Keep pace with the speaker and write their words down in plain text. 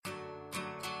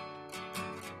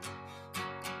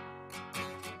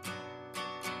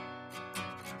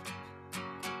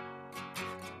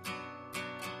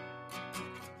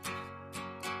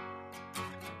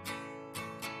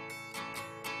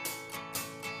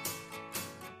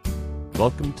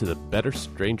Welcome to the Better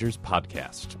Strangers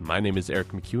podcast. My name is Eric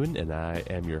McEwen, and I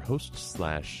am your host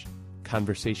 /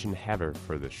 conversation haver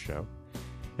for this show.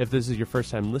 If this is your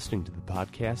first time listening to the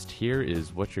podcast, here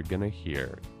is what you're going to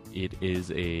hear. It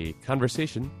is a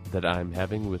conversation that I'm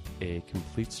having with a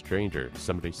complete stranger.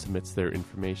 Somebody submits their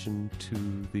information to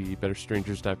the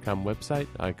betterstrangers.com website.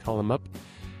 I call them up,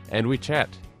 and we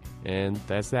chat. And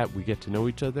that's that. We get to know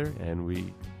each other, and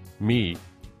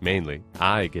mainly,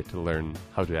 I get to learn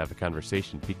how to have a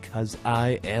conversation because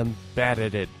I am bad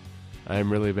at it.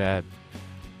 I'm really bad.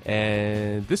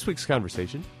 And this week's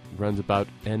conversation runs about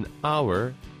an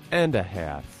hour and a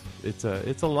half. It's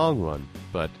a long one,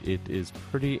 but it is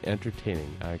pretty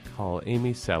entertaining. I call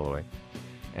Amy Salloway,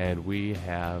 and we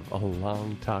have a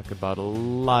long talk about a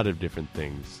lot of different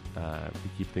things. We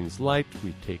keep things light,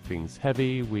 we take things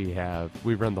heavy, we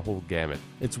run the whole gamut.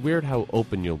 It's weird how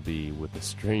open you'll be with a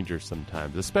stranger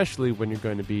sometimes, especially when you're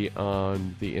going to be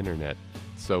on the internet.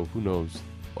 So who knows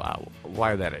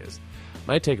why that is.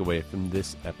 My takeaway from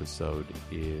this episode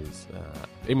is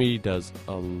Amy does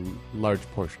a large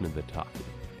portion of the talking,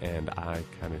 and I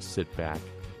kind of sit back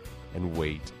and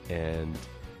wait. And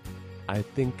I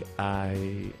think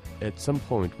at some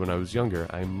point when I was younger,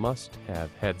 I must have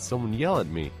had someone yell at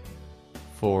me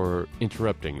for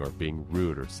interrupting or being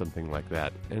rude or something like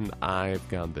that. And I've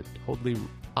gone the totally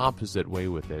opposite way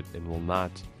with it and will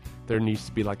not. There needs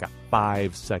to be like a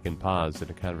 5-second pause in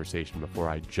a conversation before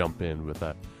I jump in with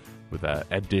a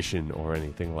addition or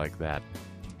anything like that.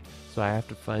 So I have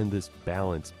to find this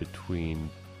balance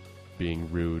between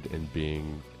being rude and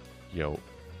being,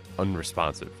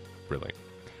 unresponsive, really.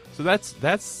 So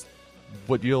that's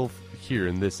what you'll hear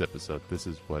in this episode. This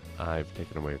is what I've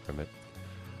taken away from it.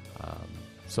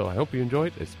 So I hope you enjoy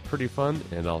it. It's pretty fun,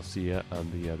 and I'll see you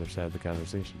on the other side of the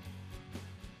conversation.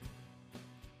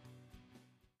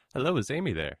 Hello, is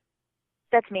Amy there?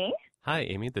 That's me. Hi,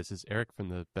 Amy. This is Eric from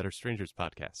the Better Strangers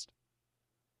podcast.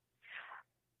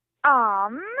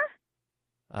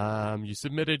 You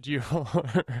submitted your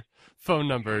phone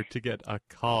number to get a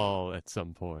call at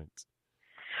some point.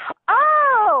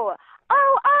 Oh,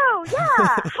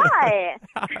 yeah. Hi.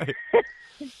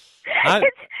 Hi.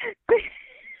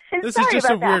 This is just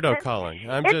a weirdo calling. It's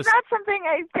not something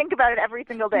I think about it every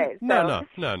single day. So.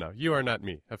 No. You are not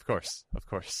me. Of course.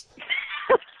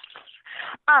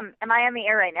 Am I on the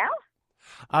air right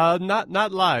now?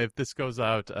 Not live. This goes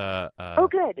out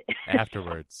good.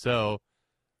 afterwards. So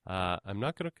I'm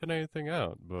not going to cut anything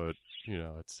out, but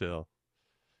it's still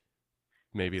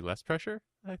maybe less pressure,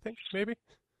 I think, maybe.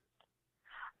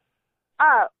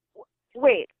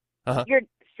 Wait. Uh-huh.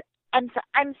 I'm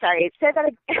sorry. Say that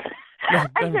again.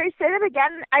 I'm sorry. Say that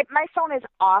again. My phone is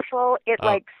awful. It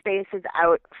spaces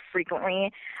out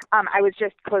frequently. I was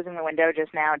just closing the window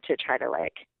just now to try to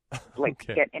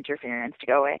okay. Get interference to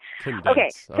go away. Condense. Okay,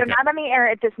 so not on the air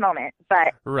at this moment,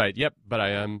 but right. Yep. But I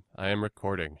am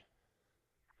recording.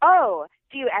 Oh,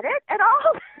 do you edit at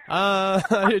all?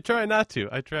 I try not to.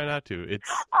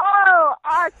 It's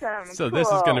awesome. So cool. This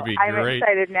is going to be great. I'm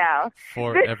excited now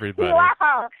For everybody.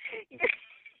 Wow.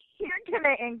 You're going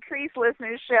to increase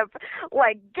listenership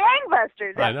like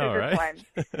gangbusters after I know, this right?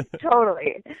 one.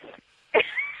 Totally.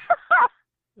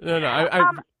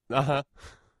 No.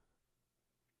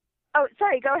 Oh,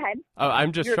 sorry, go ahead. Oh,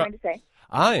 I'm just going to say.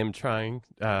 I am trying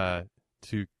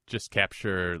to just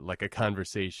capture like a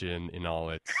conversation in all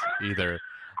its either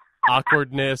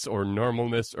awkwardness or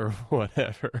normalness or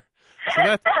whatever. So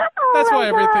that's why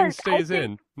everything stays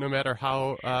in, no matter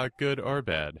how good or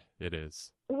bad it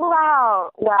is.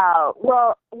 Wow.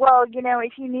 Well,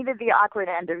 if you needed the awkward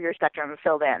end of your spectrum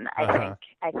filled in, I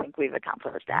think we've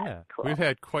accomplished that. Yeah. Cool. We've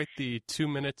had quite the 2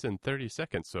 minutes and 30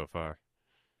 seconds so far.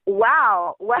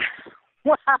 Wow.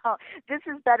 This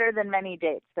is better than many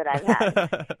dates that I've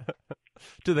had.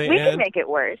 We can make it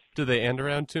worse. Do they end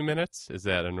around 2 minutes? Is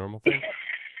that a normal thing?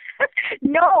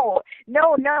 No.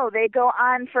 They go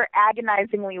on for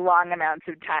agonizingly long amounts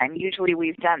of time. Usually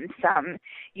we've done some,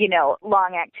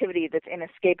 long activity that's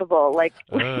inescapable, like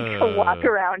a walk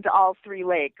around all 3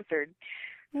 lakes or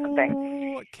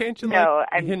something. Can't you hit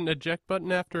an eject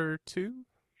button after 2?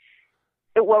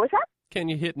 What was that? Can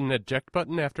you hit an eject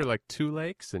button after 2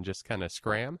 lakes and just kind of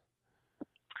scram?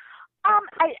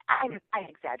 I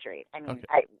exaggerate. I mean,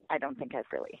 okay. I don't think I've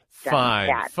really done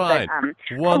that. Fine.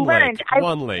 But, one lake.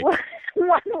 One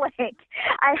lake.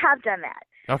 I have done that.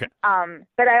 Okay.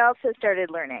 But I also started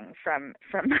learning from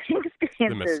my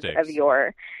experiences of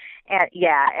yore,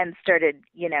 and started,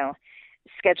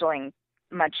 scheduling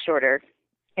much shorter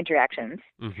interactions.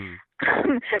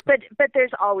 Mm-hmm. But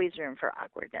there's always room for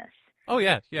awkwardness. Oh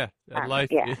yeah.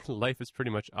 Life is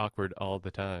pretty much awkward all the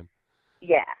time.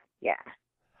 Yeah.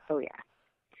 Oh yeah.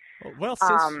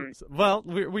 Well,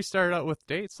 we started out with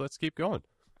dates. Let's keep going.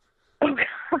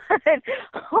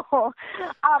 Oh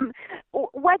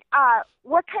God!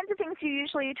 What kinds of things do you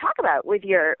usually talk about with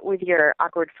your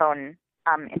awkward phone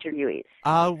interviewees?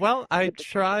 Well, I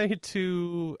try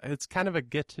to. It's kind of a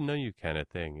get to know you kind of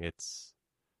thing. It's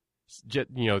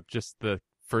just the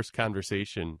first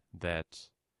conversation that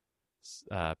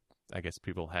I guess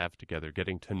people have together,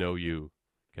 getting to know you,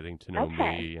 getting to know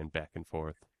me, and back and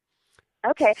forth.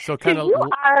 Okay. So kind of. You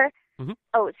are. Mm-hmm.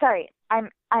 Oh, sorry.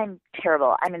 I'm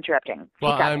terrible. I'm interrupting.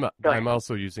 Well, I'm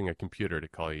also using a computer to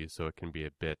call you, so it can be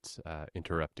a bit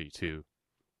interrupty too.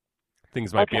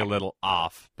 Things might be a little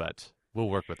off, but we'll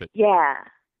work with it. Yeah.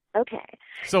 Okay.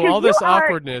 So all this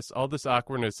awkwardness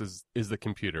is the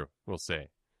computer, we'll say.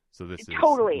 So this is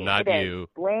not you.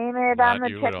 Blame it on the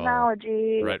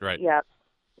technology. Right. Yep.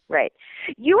 Right.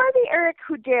 You are the Eric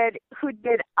who did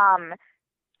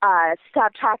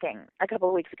Stop Talking a couple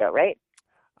of weeks ago, right?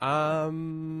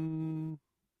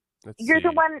 You're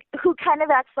the one who kind of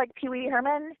acts like Pee Wee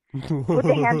Herman with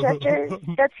the hand gestures.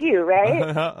 That's you,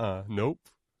 right? Nope.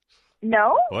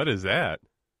 No? What is that?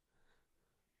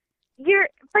 You're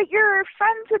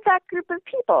friends with that group of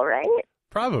people, right?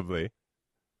 Probably.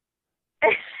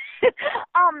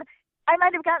 I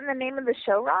might have gotten the name of the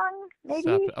show wrong,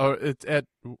 maybe. Oh, it's at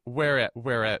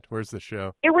where's the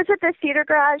show? It was at the Theater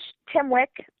Garage. Tim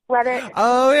Wick led it.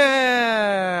 Oh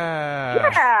yeah.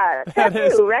 Yeah, that's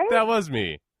you, right? That was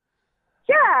me.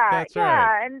 Yeah, that's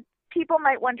right. And people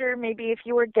might wonder maybe if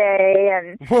you were gay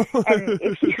and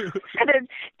if you had a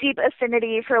deep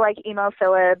affinity for like Emo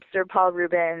Phillips or Paul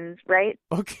Rubens, right?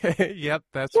 Okay. Yep.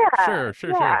 That's sure.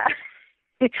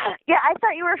 Yeah, I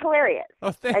thought you were hilarious.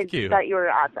 Oh, thank you. I thought you were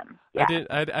awesome. Yeah.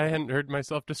 I hadn't heard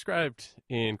myself described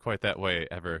in quite that way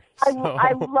ever. So.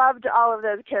 I loved all of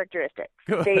those characteristics.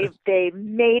 Good. They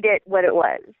made it what it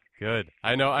was. Good.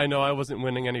 I know I wasn't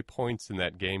winning any points in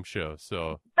that game show,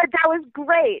 so. But that was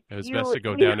great. It was best to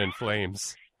go down in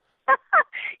flames.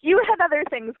 You had other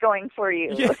things going for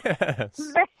you. Yes.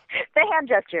 The hand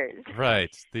gestures. Right.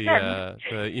 The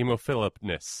emo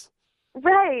Phillip-ness.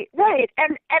 Right.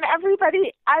 And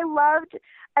everybody, I loved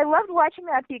watching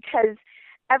that because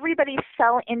everybody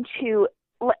fell into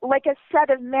like a set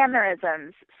of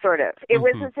mannerisms, sort of. It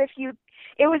was as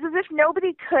if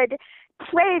nobody could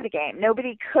play the game.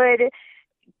 Nobody could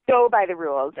go by the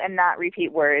rules and not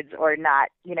repeat words or not,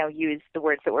 use the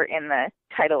words that were in the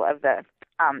title of the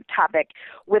topic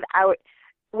without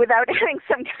having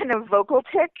some kind of vocal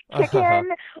tick kick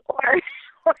in or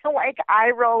like eye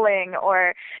rolling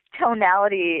or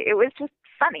tonality. It was just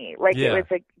funny. It was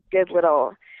a good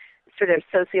little sort of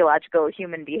sociological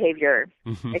human behavior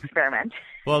experiment.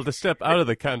 Well, to step out of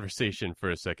the conversation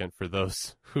for a second, for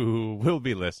those who will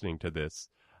be listening to this,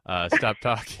 Stop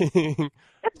Talking,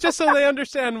 just so they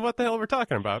understand what the hell we're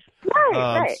talking about.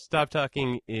 Right. Stop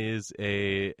Talking is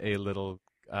a little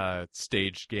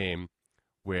staged game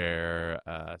where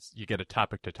you get a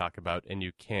topic to talk about and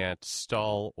you can't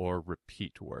stall or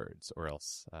repeat words, or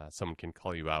else someone can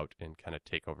call you out and kind of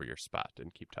take over your spot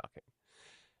and keep talking.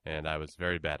 And I was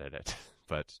very bad at it,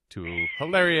 but to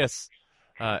hilarious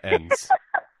ends.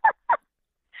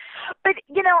 But,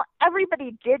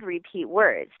 everybody did repeat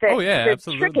words. Absolutely.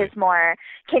 The trick is more,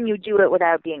 can you do it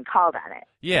without being called on it?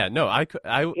 Yeah, no,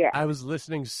 I was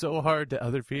listening so hard to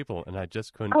other people, and I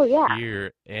just couldn't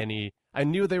hear any. I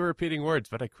knew they were repeating words,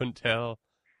 but I couldn't tell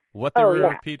what they were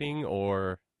repeating,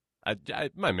 or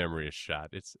my memory is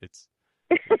shot. It's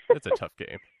a tough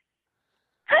game.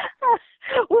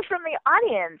 Well, from the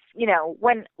audience,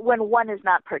 when one is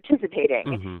not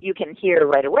participating, you can hear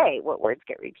right away what words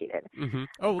get repeated.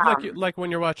 Oh, like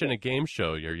when you're watching a game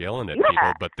show, you're yelling at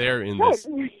people, but they're in this.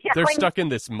 They're stuck in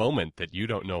this moment that you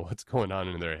don't know what's going on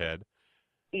in their head.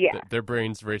 Yeah, their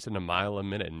brain's racing a mile a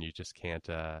minute, and you just can't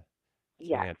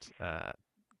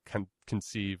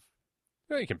conceive.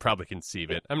 Well, you can probably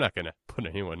conceive it. I'm not going to put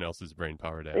anyone else's brain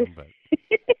power down, but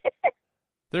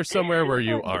there's somewhere where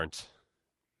you aren't.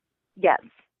 Yes.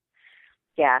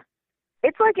 Yeah.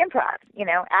 It's like improv,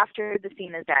 after the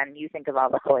scene is done, you think of all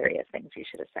the hilarious things you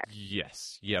should have said.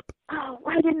 Yes. Yep. Oh,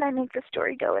 why didn't I make the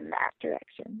story go in that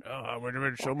direction? Oh, it would have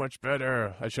been so much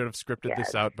better. I should have scripted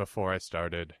this out before I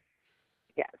started.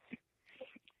 Yes.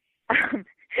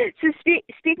 So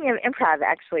speaking of improv,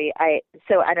 actually, I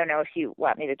don't know if you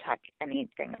want me to talk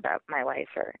anything about my life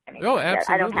or anything. Oh, like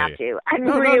absolutely. I don't have to. I'm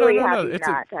really happy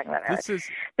not talking about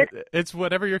that. It's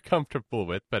whatever you're comfortable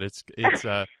with, but it's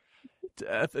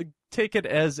take it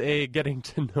as a getting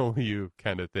to know you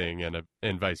kind of thing,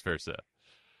 and vice versa.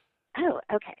 Oh,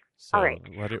 okay. So all right.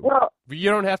 Well, you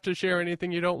don't have to share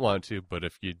anything you don't want to, but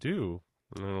if you do,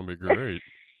 that'll be great.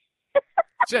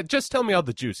 Just tell me all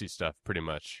the juicy stuff, pretty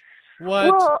much.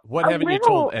 What haven't you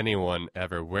told anyone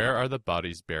ever? Where are the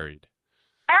bodies buried?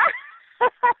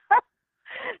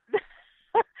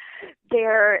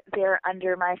 They're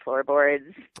under my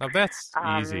floorboards. Oh, that's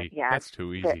easy. Yeah, that's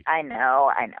too easy. I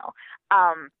know. I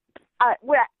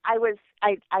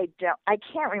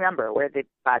can't remember where the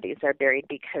bodies are buried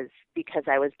because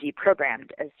I was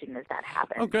deprogrammed as soon as that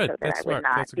happened. Oh, good. So that that's I smart. would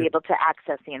not that's be able to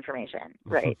access the information.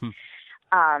 Right.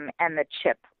 And the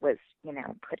chip was,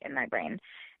 put in my brain,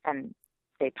 and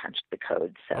they punched the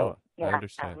code. So I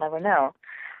understand. I'll never know.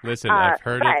 Listen, I've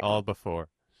heard it all before.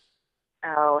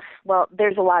 Oh, well,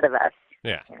 there's a lot of us.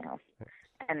 Yeah.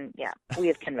 And we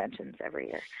have conventions every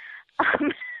year.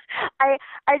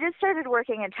 I just started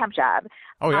working a temp job.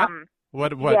 Oh yeah.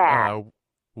 What? Yeah.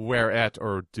 Where at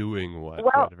or doing what?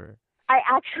 Well, whatever. I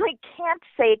actually can't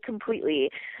say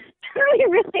completely.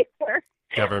 really for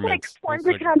government forms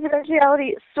of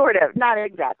confidentiality, sort of, not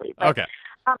exactly. But, okay.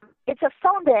 It's a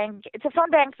phone bank. It's a phone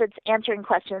bank that's answering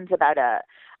questions about a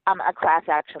class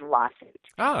action lawsuit.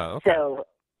 Oh, okay.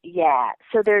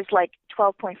 So there's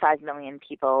 12.5 million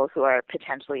people who are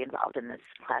potentially involved in this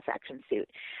class action suit,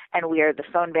 and we are the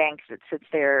phone bank that sits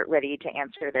there ready to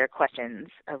answer their questions,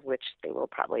 of which they will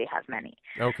probably have many.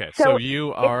 Okay, so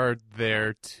you are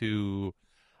there to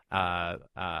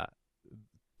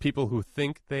people who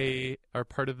think they are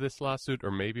part of this lawsuit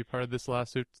or maybe part of this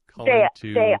lawsuit They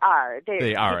are.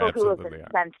 They are, people who have absolutely been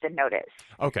sent a notice.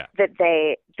 Okay. That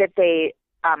they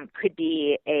could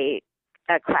be a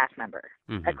class member,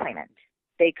 mm-hmm. a claimant.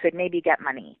 They could maybe get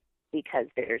money because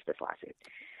there's this lawsuit.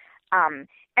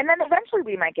 And then eventually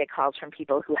we might get calls from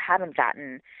people who haven't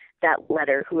gotten that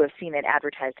letter, who have seen it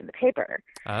advertised in the paper.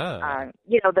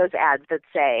 Those ads that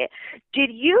say,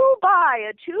 "Did you buy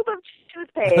a tube of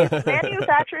toothpaste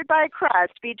manufactured by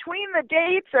Crest between the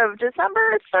dates of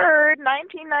December 3rd,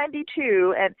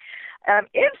 1992? And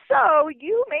if so,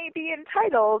 you may be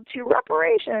entitled to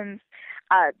reparations."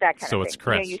 That kind of thing. So it's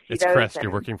Crest. It's Crest.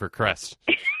 You're working for Crest.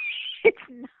 It's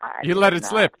not. You let it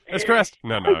slip. It's Crest.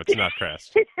 No, it's not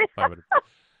Crest.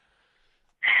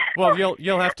 Well,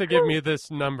 you'll have to give me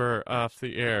this number off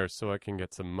the air so I can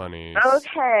get some money.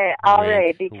 Okay, all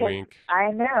right, because wink.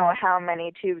 I know how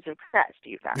many tubes of Crest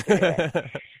you found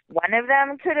today. One of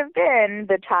them could have been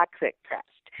the toxic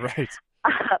Crest. Right.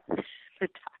 The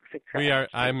toxic Crest.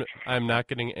 I'm not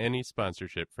getting any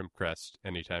sponsorship from Crest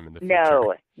anytime in the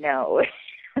future. No.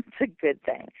 It's a good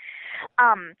thing.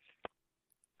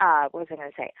 What was I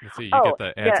going to say? Let's see, you get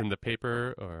the ads in the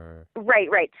paper, or?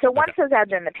 Right. So once those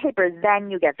ads are in the paper, then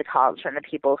you get the calls from the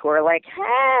people who are like, "Hey,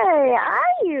 I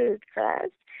use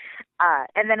Crest,"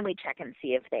 and then we check and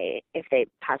see if they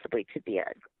possibly could be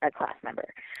a class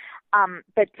member.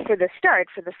 But for the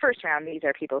first round, these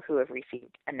are people who have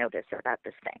received a notice about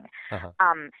this thing. Uh-huh.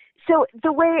 So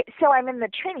I'm in the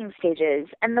training stages,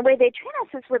 and the way they train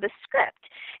us is with a script,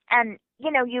 and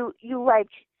you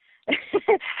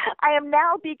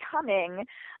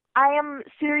I am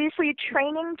seriously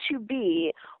training to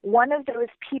be one of those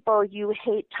people you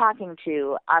hate talking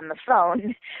to on the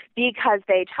phone because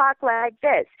they talk like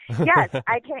this. Yes,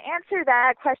 I can answer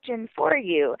that question for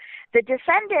you. The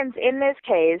defendants in this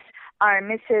case are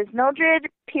Mrs. Mildred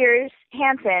Pierce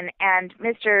Hansen and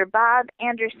Mr. Bob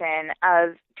Anderson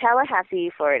of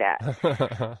Tallahassee,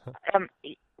 Florida.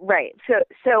 Right.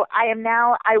 So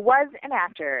I was an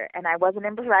actor and I was an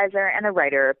improviser and a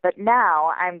writer, but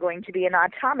now I'm going to be an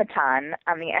automaton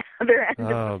on the other end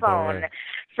of the phone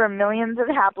for millions of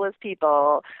hapless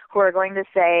people who are going to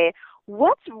say,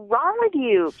 "What's wrong with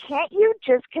you? Can't you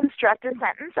just construct a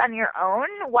sentence on your own?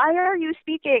 Why are you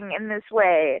speaking in this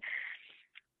way?"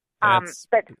 That's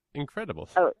incredible.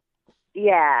 Oh,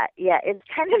 yeah, it's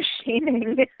kind of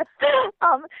shaming.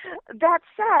 That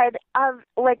said, I'm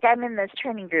in this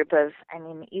training group of,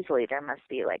 easily there must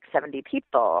be 70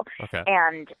 people. Okay.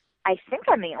 And I think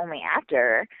I'm the only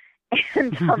actor,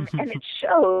 and it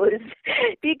shows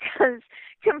because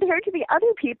compared to the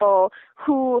other people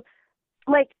who,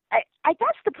 I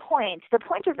guess the point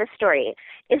of the story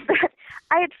is that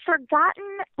I had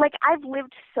forgotten, I've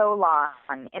lived so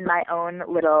long in my own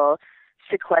little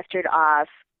sequestered off,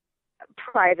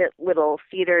 private little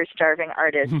theater starving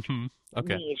artist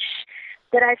niche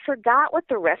that I forgot what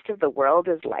the rest of the world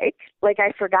is like.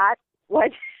 I forgot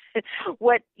what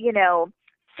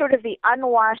sort of the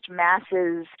unwashed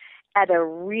masses at a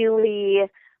really,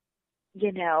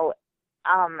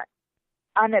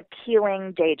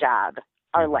 unappealing day job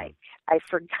are like. I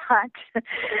forgot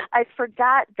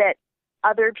that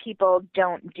other people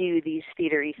don't do these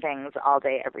theatery things all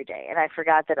day, every day. And I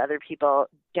forgot that other people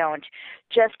don't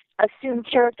just assume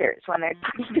characters when they're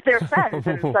talking to their friends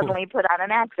and suddenly put on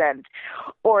an accent,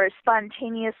 or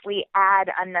spontaneously add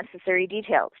unnecessary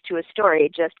details to a story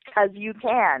just because you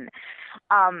can.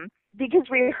 Because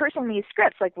we're rehearsing these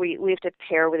scripts, like we have to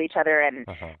pair with each other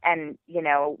and you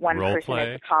know, one Role person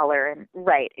play. is the caller, and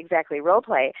right, exactly, role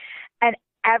play. And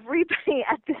everybody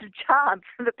at this job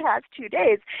for the past 2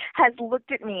 days has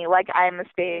looked at me like I'm a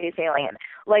space alien.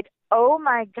 Like, oh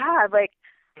my God, like,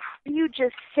 how do you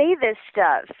just say this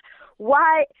stuff?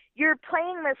 Why, you're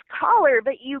playing this caller,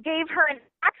 but you gave her an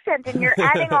accent and you're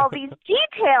adding all these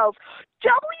details.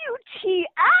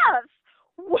 WTF?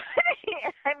 What?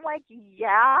 I'm like,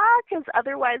 yeah, because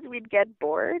otherwise we'd get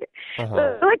bored. Like,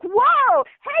 whoa,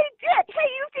 hey, Dick, hey,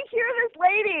 you have to hear this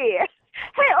lady.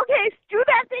 Hey, okay, do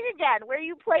that thing again where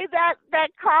you play that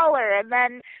caller and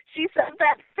then she says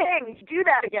that thing. Do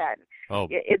that again. Oh,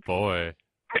 it's, boy.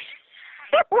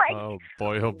 Like, oh,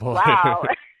 boy, oh, boy. Wow.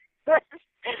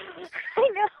 I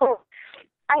know.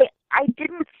 I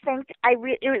didn't think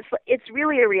it's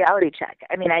really a reality check.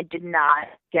 I mean, I did not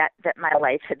get that my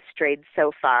life had strayed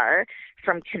so far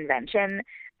from convention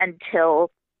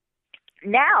until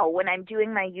now, when I'm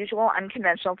doing my usual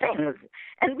unconventional things,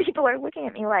 and people are looking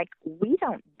at me like, we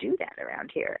don't do that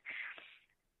around here.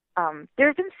 There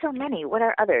have been so many. What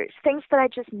are others? Things that I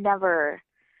just never.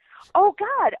 Oh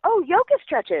God! Oh, yoga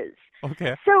stretches.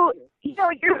 Okay. So, you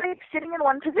know, you're like sitting in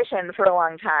one position for a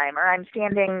long time, or I'm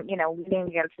standing, you know, leaning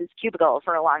against this cubicle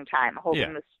for a long time,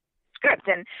 holding this script.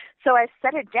 And so I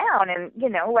set it down and, you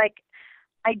know, like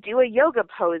I do a yoga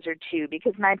pose or two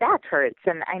because my back hurts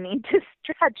and I need to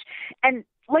stretch. And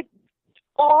like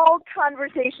all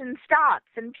conversation stops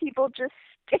and people just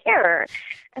stare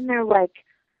and they're like,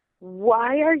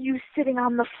 why are you sitting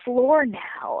on the floor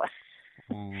now?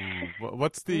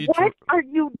 What's the... What are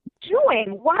you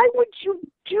doing? Why would you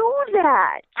do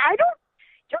that?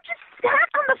 You just sat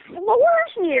on the floor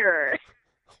here.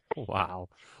 Wow.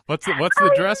 What's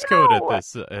the dress code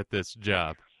at this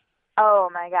job? Oh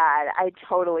my God. I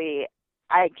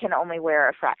can only wear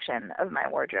a fraction of my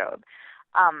wardrobe.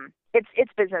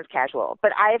 It's business casual,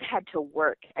 but I've had to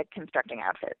work at constructing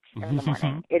outfits in the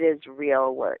morning. It is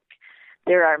real work.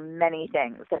 There are many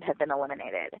things that have been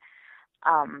eliminated.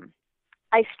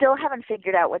 I still haven't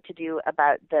figured out what to do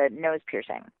about the nose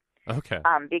piercing. Okay.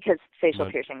 Because facial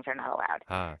piercings are not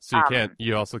allowed. So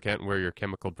you also can't wear your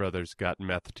Chemical Brothers Got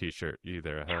Meth t-shirt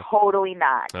either, huh? Totally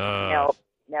not. No.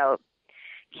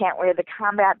 Can't wear the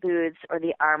combat boots or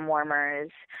the arm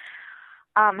warmers.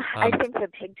 I think the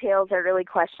pigtails are really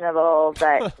questionable,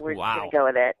 but we're just going to go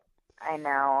with it. I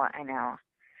know.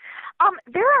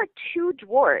 There are 2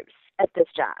 dwarves at this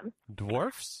job.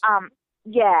 Dwarfs?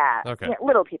 Yeah. Okay. Yeah,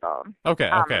 little people. Okay.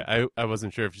 I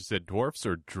wasn't sure if you said dwarfs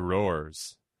or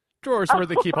drawers. Drawers where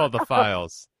they keep all the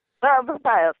files. The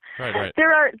files. Right.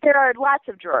 There are lots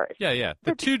of drawers. Yeah.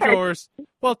 The 2 drawers.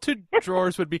 Well, 2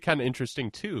 drawers would be kind of interesting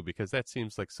too, because that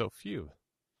seems like so few.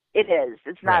 It is.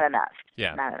 It's not enough.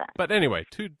 Yeah. Not enough. But anyway,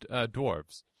 2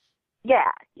 dwarves.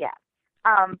 Yeah.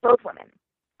 Both women.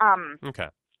 Okay.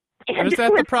 And is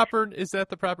that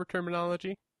the proper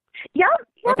terminology? Yep,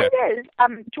 okay. It is.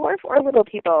 Dwarf or little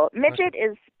people. Midget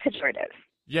is pejorative.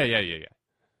 Yeah.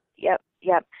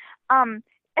 Yep.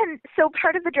 And so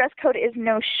part of the dress code is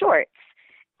no shorts.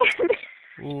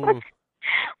 One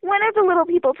of the little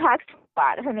people talks a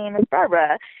lot. Her name is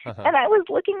Barbara. And I was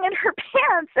looking at her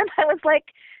pants and I was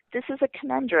like, this is a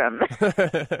conundrum.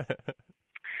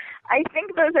 I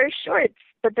think those are shorts,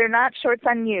 but they're not shorts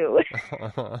on you.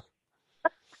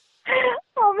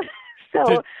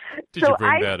 Did you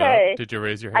bring that up? Did you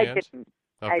raise your hand? I didn't.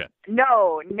 Okay.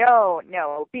 No.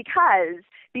 Because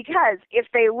if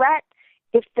they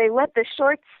let the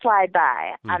shorts slide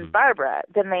by on Barbara,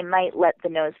 then they might let the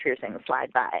nose piercing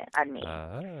slide by on me.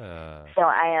 So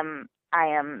I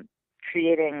am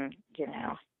creating,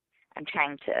 I'm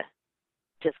trying to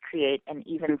just create an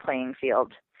even playing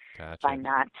field by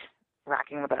not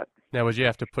rocking the boat. Now, would you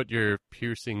have to put your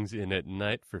piercings in at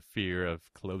night for fear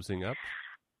of closing up?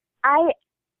 I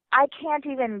can't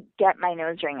even get my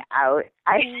nose ring out.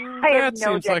 I have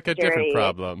no seems like a different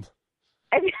problem.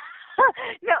 It's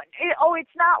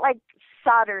not like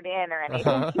soldered in or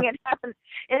anything. It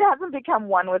hasn't become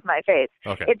one with my face.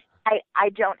 Okay. I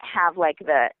don't have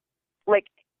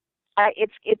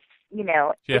it's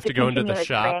you have to go into the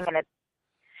shop.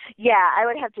 I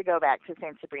would have to go back to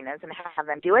St. Sabrina's and have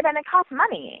them do it, and it costs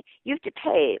money. You have to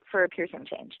pay for a piercing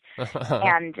change,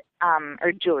 and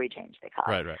or jewelry change they call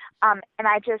it. Right. And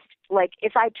I just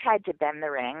if I tried to bend the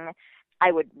ring,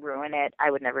 I would ruin it. I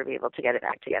would never be able to get it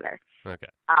back together. Okay.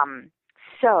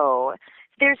 So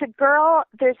there's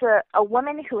a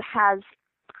woman who has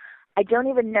I don't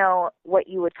even know what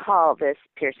you would call this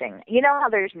piercing. You know how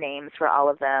there's names for all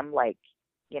of them, like,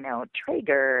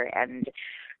 Traeger and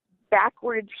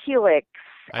backwards helix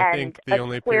I and think the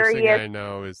only Aquarius. piercing I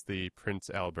know is the Prince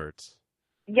Albert.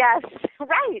 Yes,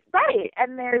 right.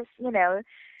 And there's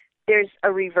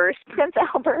a reverse Prince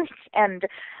Albert and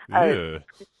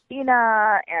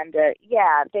Christina, and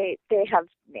they have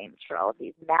names for all of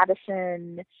these.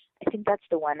 Madison, I think that's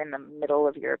the one in the middle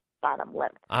of your bottom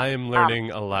lip. I am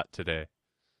learning a lot today.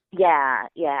 Yeah.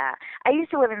 I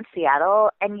used to live in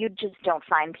Seattle, and you just don't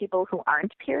find people who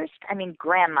aren't pierced. I mean,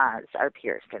 grandmas are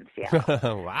pierced in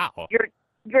Seattle. Wow.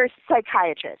 Your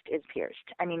psychiatrist is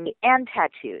pierced. I mean, and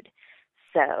tattooed.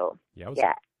 So,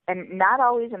 yeah. And not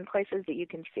always in places that you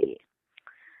can see.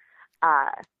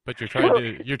 But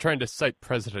you're trying to cite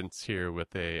precedents here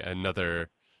with another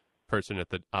person at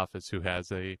the office who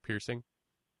has a piercing?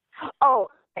 Oh,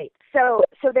 right. So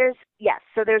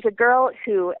there's a girl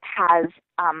who has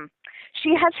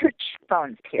she has her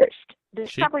cheekbones pierced.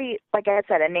 There's probably, like I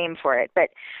said, a name for it, but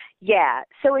yeah.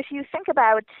 So if you think of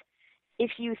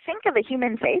a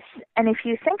human face, and if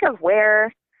you think of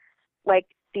where, like,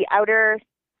 the outer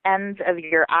ends of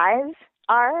your eyes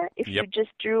are, if you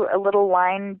just drew a little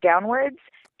line downwards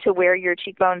to where your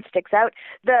cheekbone sticks out,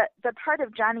 the part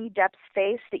of Johnny Depp's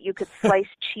face that you could slice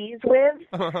cheese with.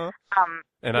 And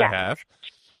I have.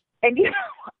 And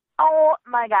oh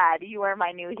my God, you are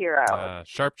my new hero.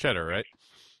 Sharp cheddar, right?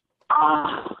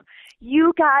 Oh,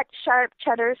 you got sharp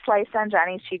cheddar sliced on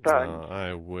Johnny's cheekbone. Oh,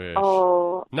 I wish.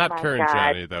 Oh, not my current God.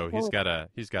 Johnny though. He's got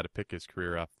to pick his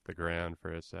career off the ground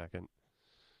for a second.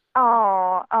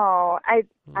 Oh, I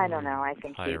don't know. I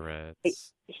think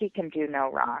he can do no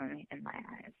wrong in my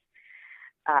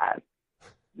eyes.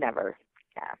 Never.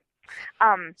 Yeah.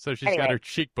 So she's got her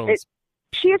cheekbones.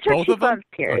 She has her both cheekbones of them?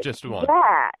 pierced. Or just one?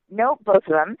 Yeah. No, both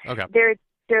of them. Okay.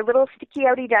 They're little sticky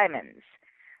outy diamonds.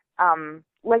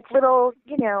 Like little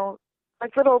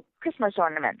Christmas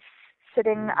ornaments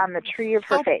sitting on the tree of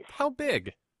her face. How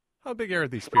big? How big are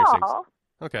these Small. piercings?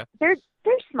 Okay. They're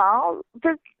small.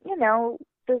 They're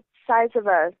the size of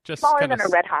smaller than a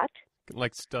red hot.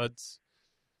 Like studs?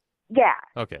 Yeah.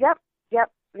 Okay.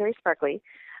 Yep. Very sparkly.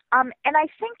 And I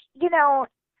think,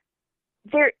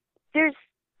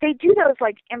 they do those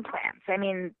like implants. I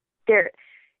mean, they're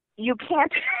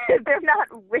not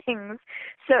rings,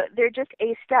 so they're just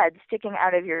a stud sticking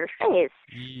out of your face.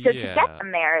 So to get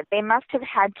them there, they must have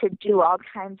had to do all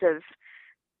kinds of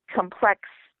complex,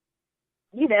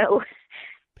 painful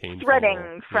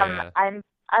threading from, I'm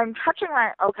touching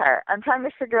I'm trying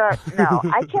to figure out, no,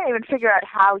 I can't even figure out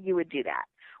how you would do that.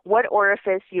 What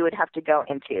orifice you would have to go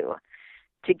into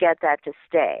to get that to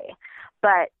stay.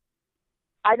 But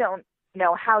I don't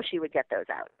know how she would get those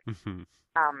out. Mm-hmm.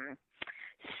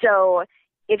 So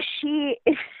if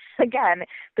again,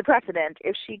 the precedent,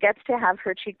 if she gets to have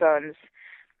her cheekbones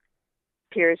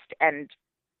pierced and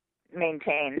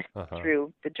maintained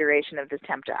through the duration of this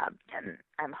temp job, then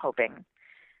I'm hoping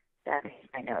that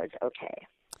I know is okay.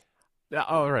 Yeah,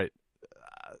 all right.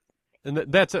 And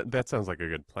that sounds like a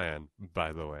good plan,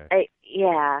 by the way.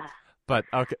 Yeah. But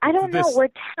okay, I don't know. We're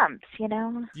temps,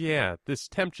 Yeah, this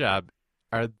temp job,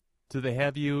 do they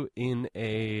have you in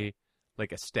a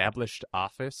established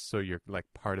office, so you're like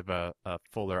part of a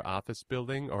fuller office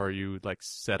building, or are you like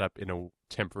set up in a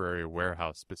temporary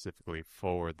warehouse specifically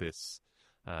for this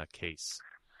case?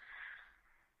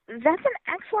 That's an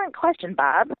excellent question,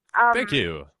 Bob. Thank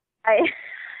you.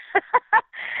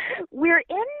 We're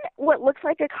in what looks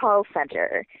like a call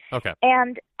center. Okay.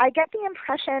 And I get the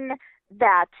impression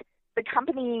that the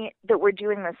company that we're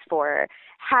doing this for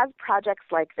has projects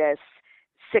like this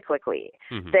cyclically.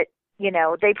 Mm-hmm. That,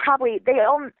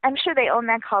 I'm sure they own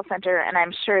that call center, and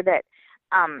I'm sure that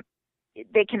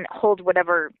they can hold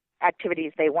whatever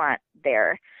activities they want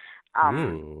there.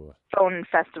 Phone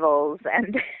festivals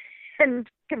and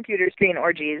computer screen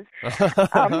orgies.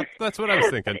 That's what I was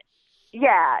thinking.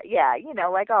 Yeah,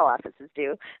 like all offices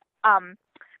do.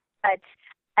 But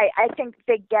I think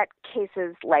they get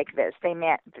cases like this.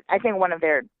 I think one of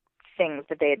their things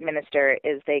that they administer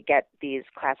is they get these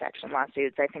class action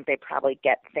lawsuits. I think they probably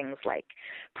get things like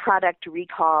product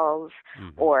recalls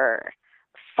or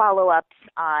follow-ups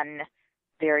on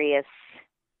various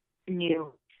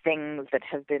new things that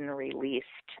have been released.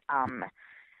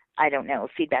 I don't know,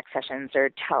 feedback sessions or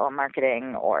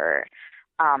telemarketing or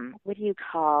what do you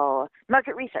call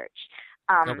market research?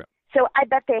 Okay. So I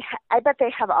bet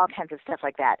they have all kinds of stuff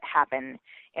like that happen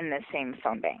in the same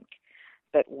phone bank.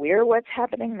 But we're what's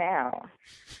happening now.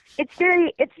 It's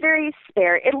very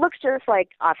spare. It looks just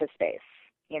like Office Space,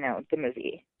 the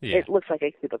movie. Yeah. It looks like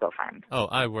a cubicle farm. Oh,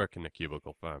 I work in a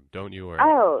cubicle farm. Don't you worry.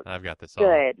 Oh, I've got this all.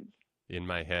 Good. in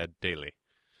my head daily.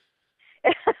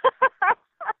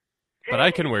 But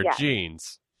I can wear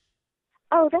jeans.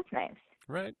 Oh, that's nice.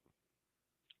 Right.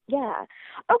 Yeah.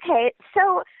 Okay,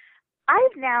 so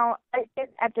I've been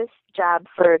at this job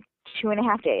for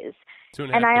 2.5 days.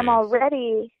 2.5 and I am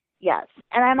days.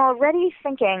 I'm already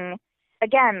thinking,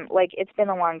 again, like it's been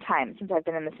a long time since I've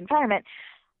been in this environment.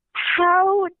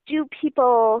 How do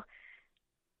people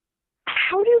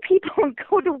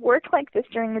go to work like this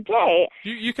during the day?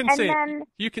 You can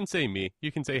say me.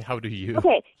 You can say, how do you?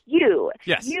 Okay, you.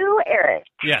 Yes. You, Eric.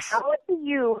 Yes. How do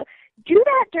you do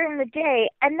that during the day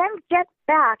and then get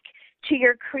back to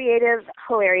your creative,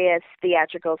 hilarious,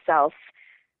 theatrical self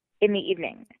in the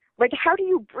evening? Like, how do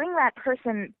you bring that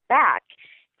person back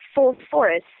full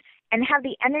force and have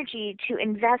the energy to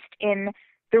invest in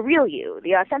the real you,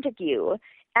 the authentic you,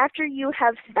 after you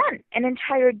have spent an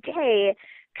entire day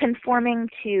conforming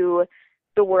to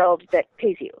the world that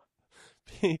pays you?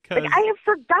 Because I have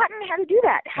forgotten how to do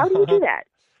that. How do you do that?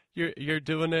 You're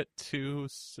doing it to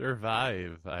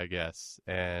survive, I guess,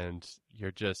 and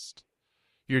you're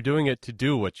doing it to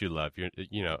do what you love.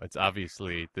 It's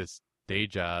obviously this day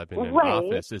job in an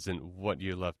office isn't what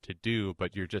you love to do,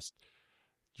 but you're just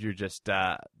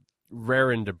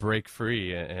raring to break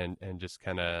free and just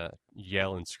kind of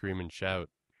yell and scream and shout.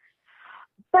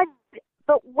 But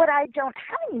what I don't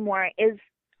have anymore is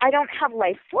I don't have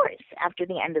life force after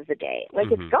the end of the day. Like,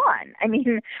 it's gone. I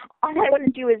mean, all I want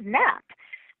to do is nap.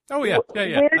 Oh, yeah.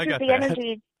 Where I got does the that.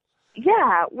 energy?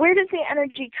 Yeah, where does the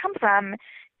energy come from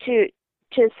to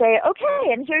say,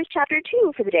 okay, and here's chapter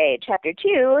 2 for the day. Chapter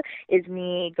 2 is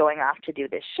me going off to do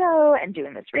this show and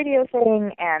doing this radio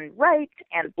thing and write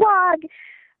and blog.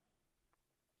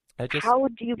 How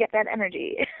do you get that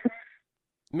energy?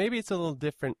 Maybe it's a little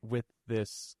different with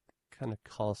this kind of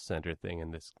call center thing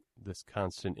and this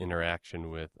constant interaction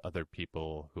with other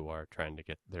people who are trying to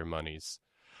get their monies.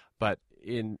 But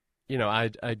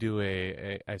I do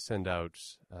I send out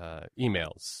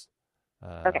emails.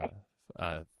 Okay.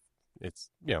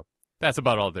 It's that's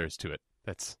about all there is to it.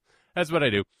 That's what I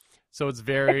do. So it's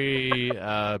very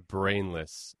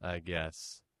brainless, I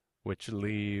guess, which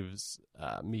leaves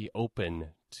me open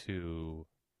to,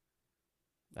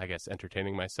 I guess,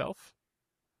 entertaining myself.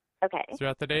 Okay.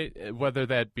 Throughout the day, whether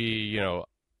that be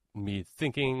me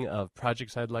thinking of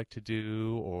projects I'd like to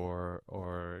do,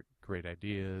 or great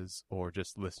ideas, or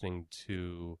just listening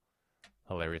to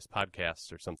hilarious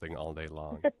podcasts or something all day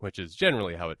long, which is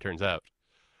generally how it turns out.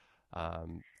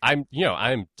 I'm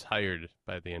tired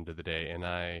by the end of the day, and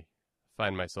I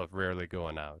find myself rarely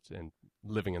going out, and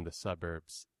living in the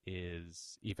suburbs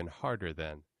is even harder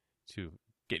then to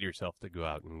get yourself to go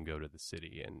out and go to the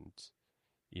city, and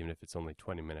even if it's only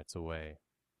 20 minutes away.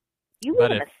 You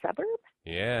live in a suburb?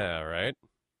 Yeah, right?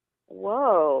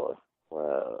 Whoa.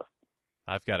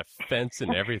 I've got a fence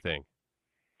and everything.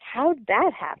 How'd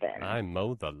that happen? I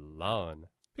mow the lawn.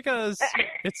 Because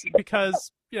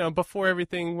before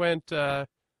everything went, I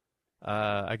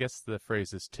guess the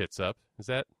phrase is tits up. Is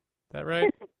that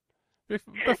right?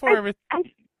 Before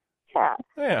everything. Yeah.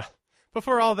 Yeah.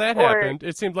 Before all that happened,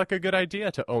 it seemed like a good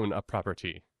idea to own a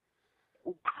property.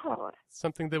 Wow.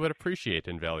 Something they would appreciate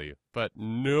and value. But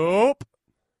nope.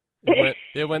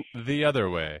 It went the other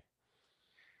way.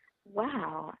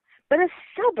 Wow. But a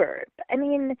suburb. I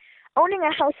mean, owning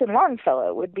a house in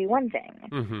Longfellow would be one thing.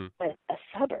 Mm-hmm. But a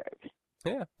suburb.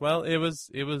 Yeah. Well, it was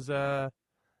a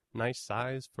nice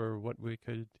size for what we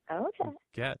could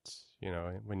get.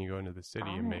 When you go into the city,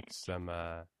 you make some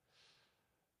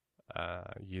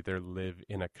you either live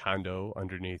in a condo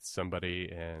underneath somebody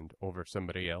and over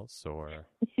somebody else, or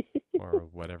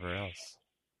whatever else.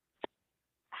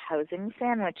 Housing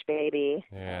sandwich, baby.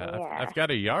 Yeah, yeah. I've got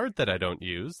a yard that I don't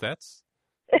use. That's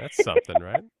something,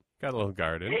 right? Got a little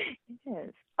garden.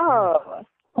 Yes. Oh.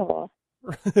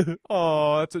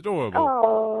 Oh, that's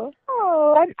adorable.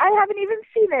 Oh, I haven't even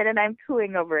seen it, and I'm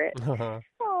cooing over it.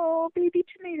 Oh, baby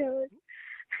tomatoes.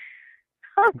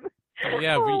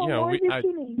 Yeah,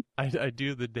 I I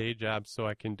do the day job so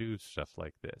I can do stuff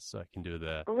like this. So I can do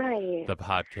the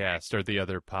podcast or the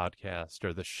other podcast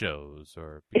or the shows,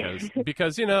 or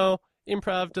because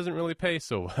improv doesn't really pay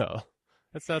so well.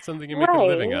 It's not something you make a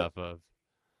living off of.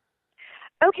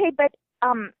 Okay, but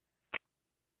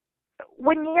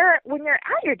when you're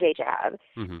at your day job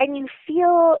and you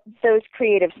feel those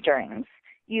creative stirrings,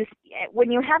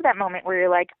 when you have that moment where you're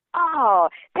like, oh,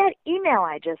 that email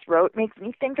I just wrote makes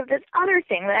me think of this other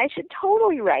thing that I should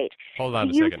totally write. Hold on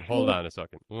a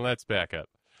second. Let's back up.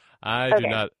 I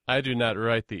do not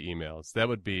write the emails. That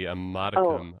would be a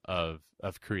modicum of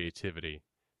creativity.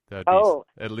 That would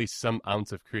be at least some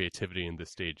ounce of creativity in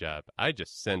this day job. I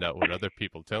just send out what other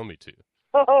people tell me to.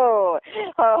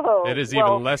 It is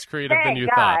even less creative than you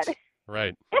God. thought.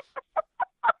 Right.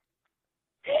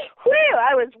 Whew,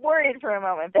 I was worried for a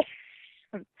moment that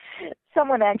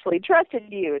someone actually trusted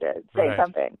you to say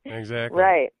something. Exactly.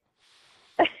 Right.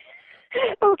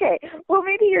 Okay. Well,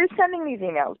 maybe you're sending these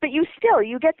emails, but you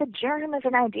get the germ of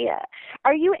an idea.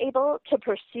 Are you able to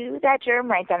pursue that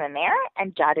germ right then and there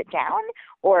and jot it down?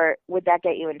 Or would that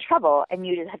get you in trouble and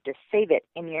you just have to save it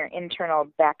in your internal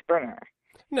back burner?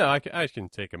 No, I can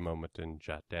take a moment and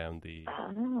jot down the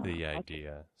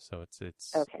idea. Okay. So it's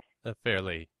okay. a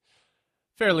fairly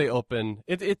open.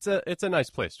 It's a nice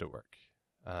place to work.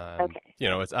 Okay.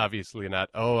 It's obviously not,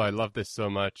 oh, I love this so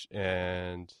much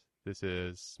and this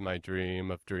is my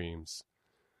dream of dreams.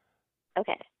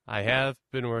 Okay. I have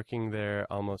been working there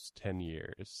almost 10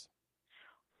 years.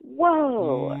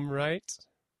 Whoa. Right?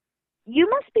 You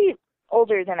must be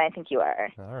older than I think you are.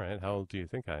 All right. How old do you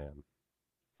think I am?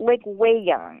 Like way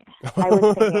young. I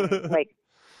was thinking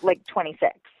like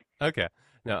 26. Okay.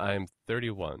 No, I'm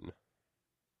 31.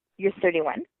 You're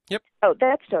 31? Yep. Oh,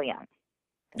 that's still young.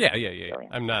 Yeah.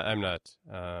 I'm not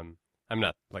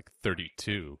like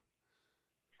 32.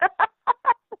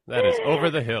 That is over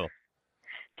the hill.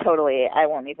 Totally. I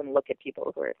won't even look at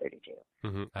people who are 32.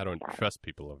 Mm-hmm. I don't trust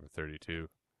people over 32.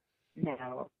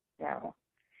 No.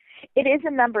 It is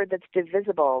a number that's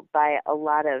divisible by a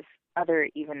lot of other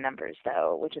even numbers,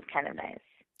 though, which is kind of nice.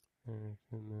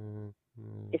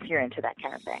 If you're into that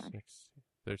kind of thing.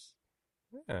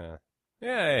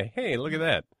 Hey, look at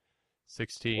that.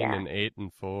 16 and 8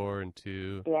 and 4 and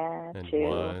 2 and 2.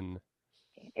 1.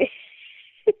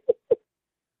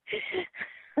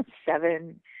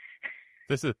 7.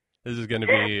 This is going to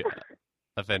be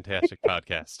a fantastic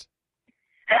podcast.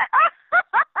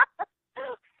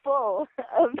 Full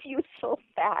of useful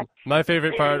facts. My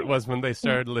favorite part was when they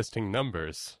started listing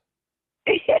numbers.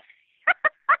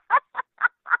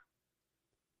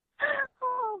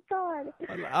 Oh God!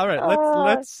 All right,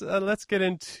 let's get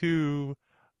into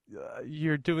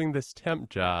you're doing this temp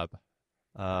job,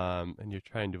 and you're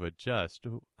trying to adjust.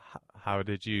 How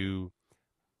did you?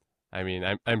 I mean,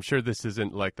 I'm sure this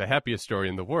isn't like the happiest story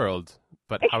in the world,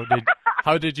 but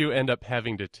how did you end up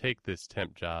having to take this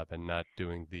temp job and not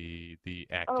doing the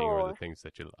acting or the things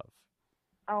that you love?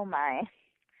 Oh my!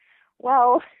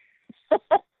 Well,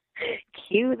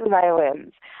 cue the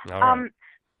violins. All right.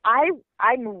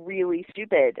 I'm really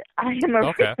stupid. I am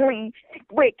Okay. really.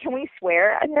 Wait, can we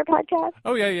swear on your podcast?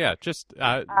 Oh yeah. Just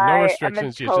no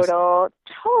restrictions. I'm a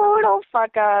total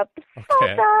fuck up.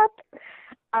 Okay. Fuck up.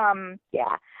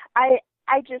 Yeah. I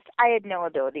had no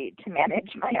ability to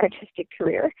manage my artistic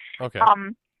career. Okay.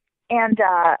 And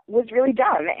was really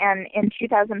dumb. And in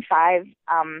 2005,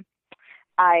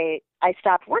 I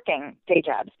stopped working day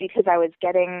jobs because I was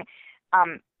getting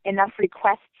enough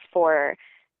requests for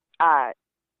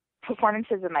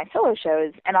performances of my solo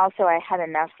shows, and also I had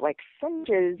enough like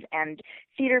fringes and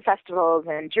theater festivals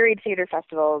and juried theater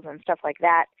festivals and stuff like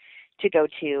that to go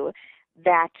to,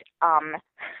 that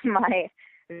my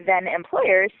then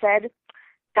employer said,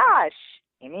 "Gosh,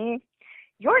 Amy,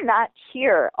 you're not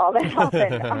here all that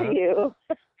often, are you?"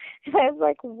 And I was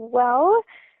like, "Well,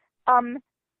 I'm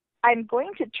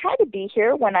going to try to be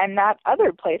here when I'm not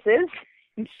other places."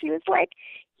 And she was like,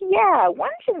 "Yeah,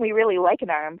 one thing we really like in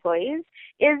our employees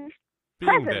is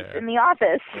Being presence there. in the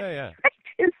office." Yeah.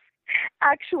 Is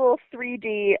actual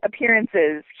 3D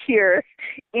appearances here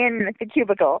in the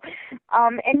cubicle.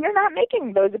 And you're not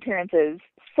making those appearances,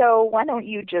 so why don't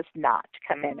you just not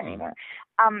come in anymore?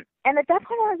 And at that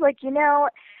point I was like,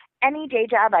 any day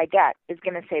job I get is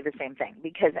going to say the same thing,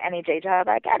 because any day job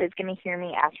I get is going to hear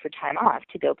me ask for time off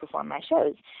to go perform my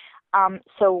shows.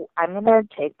 So I'm going to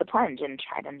take the plunge and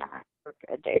try to not work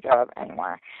a day job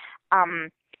anymore.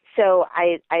 So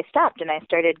I stopped and I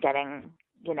started getting,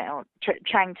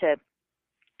 trying to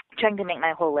make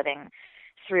my whole living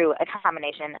through a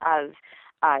combination of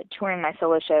touring my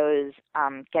solo shows,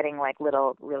 getting like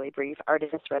little really brief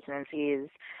artist residencies,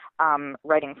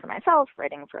 writing for myself,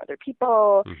 writing for other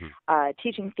people,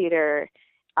 teaching theater.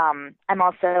 I'm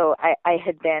also, I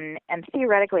had been, and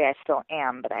theoretically I still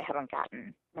am, but I haven't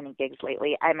gotten many gigs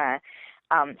lately. I'm a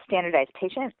standardized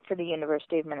patient for the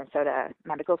University of Minnesota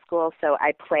Medical School, so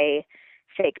I play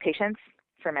fake patients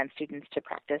for med students to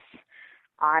practice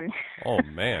on. Oh,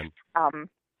 man.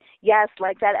 Yes,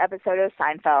 like that episode of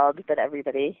Seinfeld that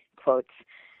everybody quotes.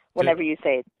 Whenever you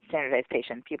say standardized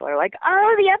patient, people are like,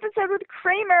 "Oh, the episode with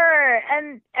Kramer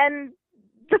and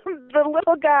the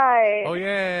little guy." Oh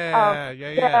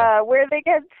yeah. Where they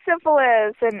get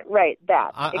syphilis and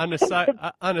that.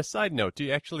 On a side note, do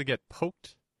you actually get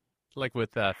poked, like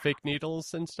with fake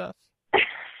needles and stuff?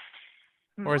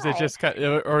 Or is it just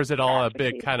or is it all a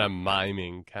big kind of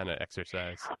miming kind of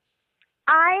exercise?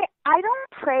 I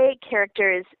don't play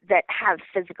characters that have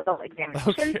physical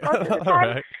examinations Okay. most of the time. All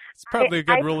right. It's probably a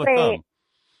good rule of thumb.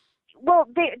 Well,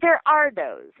 there are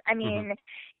those. I mean,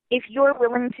 if you're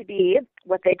willing to be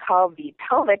what they call the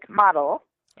pelvic model,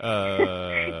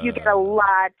 you get a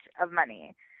lot of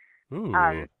money.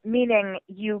 Meaning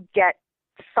you get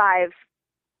 5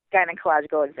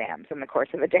 gynecological exams in the course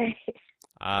of a day.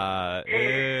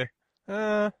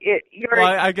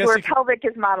 Your pelvic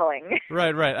is modeling.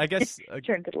 Right. I guess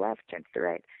turn to the left, turn to the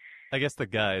right. I guess the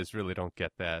guys really don't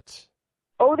get that.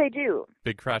 Oh, they do.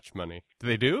 Big crotch money. Do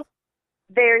they do?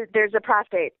 There's a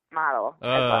prostate model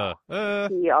as well.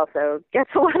 He also gets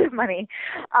a lot of money.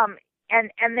 And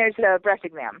there's a breast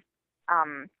exam.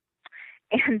 I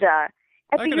can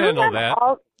handle that.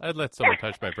 I'd let someone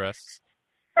touch my breasts.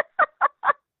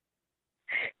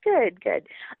 Good.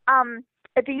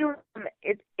 At the U,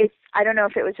 it's I don't know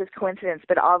if it was just coincidence,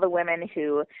 but all the women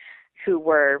who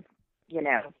were,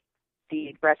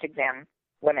 the breast exam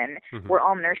women were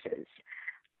all nurses.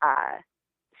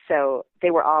 So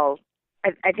they were all,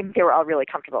 I think they were all really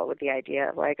comfortable with the idea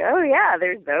of like, oh yeah,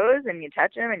 there's those, and you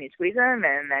touch them and you squeeze them,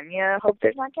 and then you hope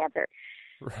there's not cancer.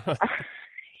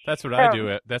 That's what I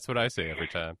do. That's what I say every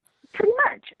time. Pretty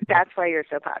much. That's why you're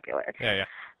so popular. Yeah.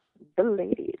 The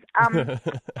ladies.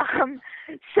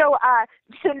 So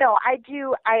no, I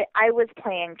do. I was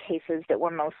playing cases that were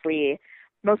mostly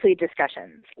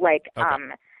discussions, like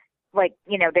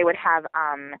they would have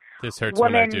this hurts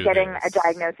women when I do getting this. a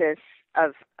diagnosis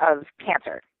of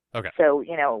cancer. Okay. So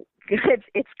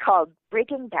it's called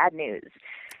breaking bad news.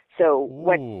 So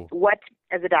what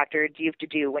as a doctor do you have to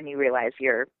do when you realize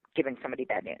you're giving somebody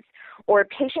bad news? Or a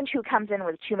patient who comes in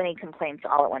with too many complaints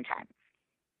all at one time.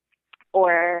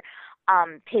 Or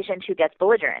patient who gets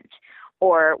belligerent,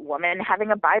 or woman having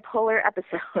a bipolar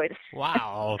episode.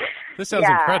 Wow, this sounds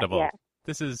incredible. Yeah.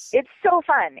 It's so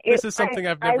fun. This is something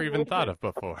I've never even thought of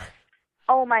before.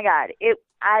 Oh my God,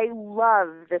 I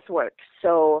love this work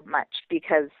so much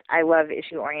because I love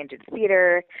issue-oriented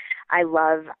theater. I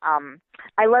love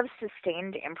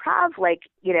sustained improv, like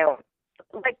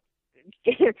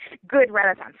good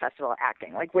Renaissance Festival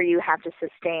acting, like where you have to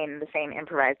sustain the same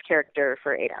improvised character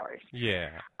for 8 hours.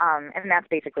 Yeah. And that's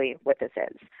basically what this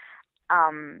is.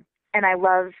 And I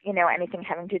love, anything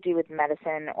having to do with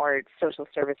medicine or social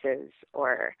services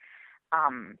or,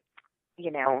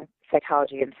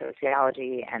 psychology and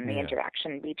sociology and the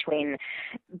interaction between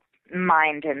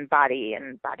mind and body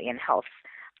and health.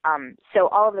 So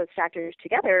all of those factors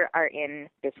together are in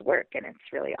this work, and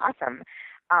it's really awesome.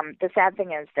 The sad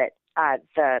thing is that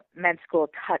the med school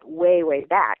cut way, way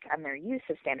back on their use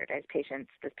of standardized patients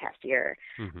this past year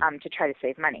to try to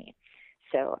save money.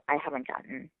 So I haven't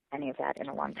gotten any of that in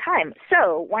a long time.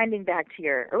 So winding back to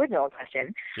your original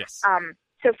question, yes.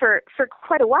 So for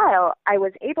quite a while, I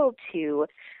was able to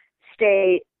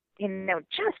stay,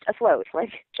 just afloat,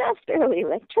 like just barely,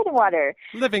 like treading water.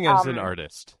 Living as an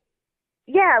artist.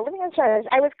 Yeah, living as an artist.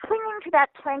 I was clinging to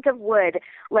that plank of wood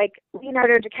like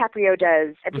Leonardo DiCaprio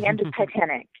does at the end of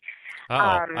Titanic.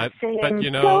 Saying, but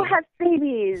go have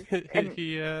babies.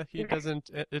 He doesn't.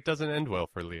 It doesn't end well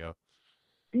for Leo.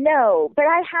 No, but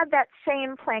I had that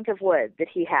same plank of wood that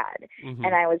he had,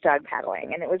 and I was dog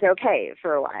paddling, and it was okay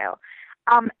for a while.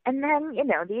 And then,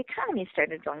 the economy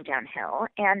started going downhill,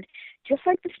 and just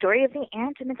like the story of the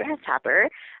ant and the grasshopper,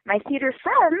 my theater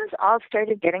friends all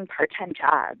started getting part-time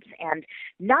jobs and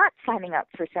not signing up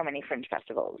for so many fringe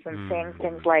festivals and saying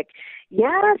things like,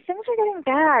 yeah, things are getting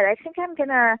bad. I think I'm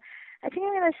gonna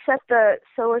set the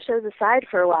solo shows aside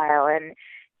for a while and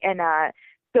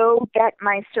go get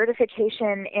my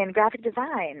certification in graphic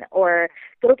design or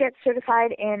go get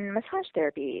certified in massage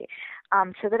therapy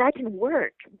so that I can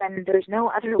work when there's no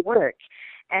other work.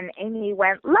 And Amy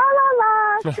went, la, la,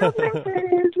 la, children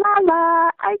says, la, la,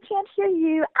 I can't hear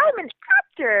you. I'm an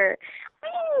actor.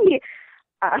 Whee!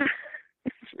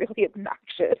 It's really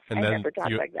obnoxious. And I never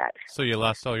talk like that. So you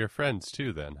lost all your friends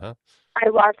too then, huh? I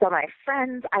lost all my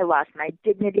friends. I lost my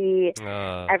dignity.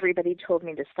 Everybody told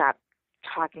me to stop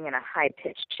talking in a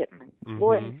high-pitched chipmunk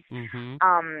voice.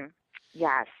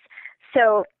 Yes.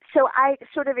 So I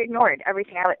sort of ignored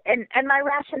everything and my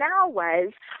rationale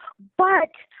was, but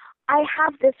I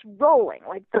have this rolling.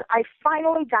 I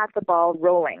finally got the ball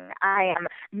rolling. I am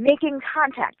making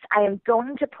contacts. I am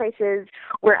going to places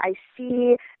where I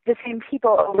see the same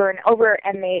people over and over,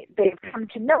 and they've come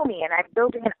to know me, and I'm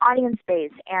building an audience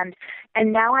base, and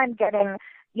now I'm getting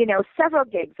several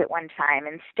gigs at one time.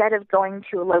 Instead of going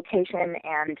to a location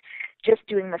and just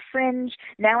doing the Fringe,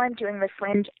 now I'm doing the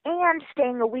Fringe and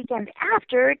staying a weekend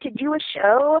after to do a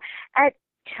show at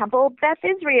Temple Beth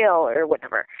Israel or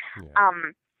whatever. Yeah.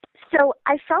 So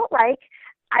I felt like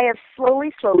I have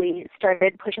slowly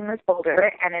started pushing this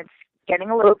boulder, and it's getting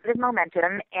a little bit of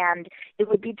momentum, and it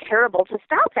would be terrible to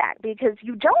stop that because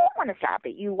you don't want to stop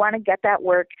it. You want to get that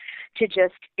work to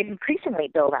just increasingly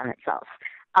build on itself.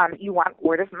 You want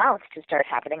word of mouth to start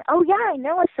happening. Oh, yeah, I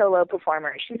know a solo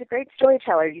performer. She's a great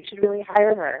storyteller. You should really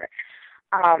hire her.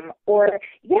 Or,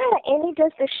 yeah, Amy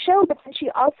does this show, but then she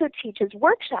also teaches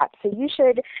workshops, so you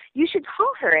should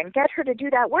call her and get her to do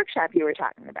that workshop you were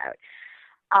talking about.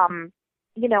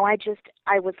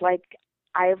 I was like,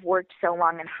 I have worked so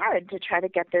long and hard to try to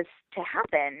get this to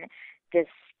happen, this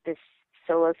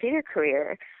solo theater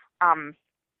career.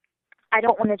 I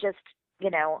don't want to just,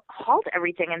 halt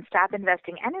everything and stop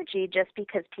investing energy just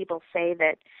because people say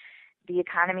that the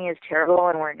economy is terrible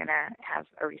and we're going to have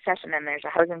a recession and there's a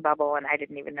housing bubble, and I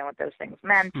didn't even know what those things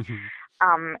meant.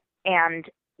 I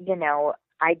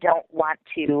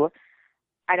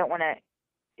don't want to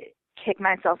kick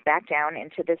myself back down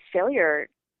into this failure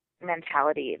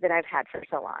mentality that I've had for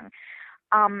so long.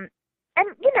 And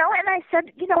I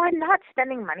said, I'm not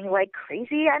spending money like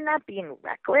crazy. I'm not being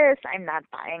reckless. I'm not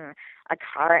buying a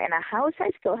car and a house. I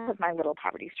still have my little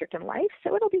poverty-stricken life,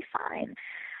 so it'll be fine.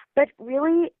 But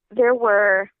really, there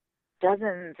were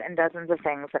dozens and dozens of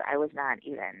things that I was not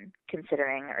even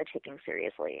considering or taking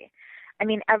seriously. I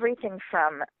mean, everything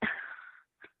from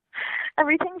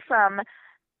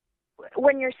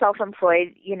when you're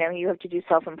self-employed, you have to do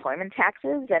self-employment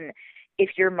taxes, and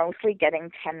if you're mostly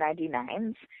getting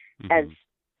 1099s as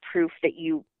proof that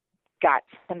you got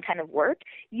some kind of work,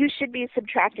 you should be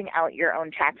subtracting out your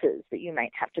own taxes that you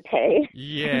might have to pay.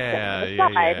 Yeah.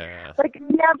 Like,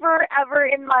 never, ever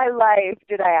in my life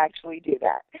did I actually do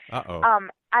that. Uh-oh.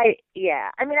 I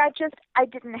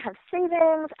didn't have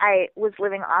savings. I was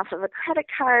living off of a credit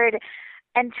card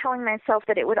and telling myself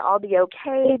that it would all be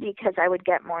okay because I would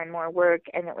get more and more work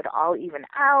and it would all even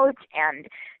out, and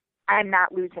I'm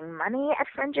not losing money at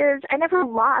fringes. I never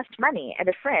lost money at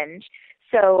a fringe.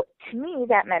 So to me,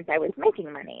 that meant I was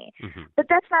making money. But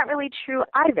that's not really true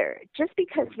either. Just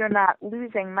because you're not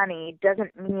losing money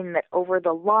doesn't mean that over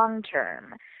the long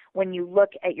term, when you look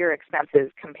at your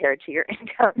expenses compared to your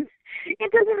income,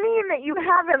 it doesn't mean that you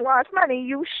haven't lost money.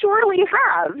 You surely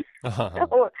have.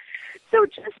 So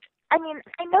just, I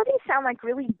know these sound like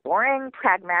really boring,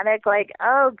 pragmatic, like,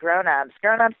 oh, grown-ups.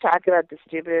 Grown-ups talk about the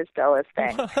stupidest, dullest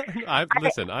thing.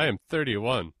 Listen, I am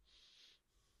 31.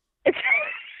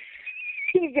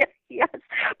 Yes.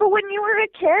 But when you were a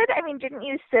kid, didn't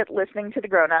you sit listening to the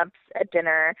grown-ups at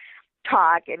dinner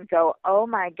talk and go, oh,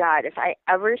 my God, if I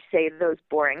ever say those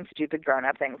boring, stupid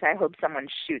grown-up things, I hope someone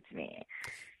shoots me.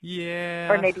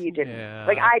 Yeah. Or maybe you didn't. Yeah.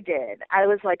 Like, I did. I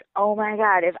was like, oh, my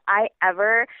God, if I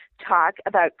ever talk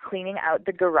about cleaning out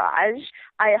the garage,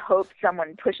 I hope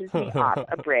someone pushes me off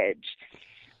a bridge.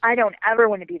 I don't ever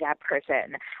want to be that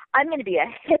person. I'm going to be a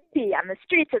hippie on the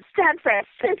streets of San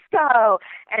Francisco.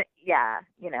 And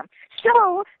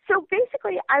So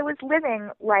basically I was living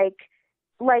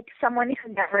like someone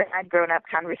who never had grown-up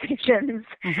conversations,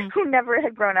 who never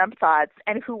had grown-up thoughts,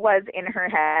 and who was in her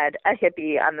head a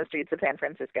hippie on the streets of San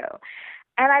Francisco.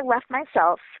 And I left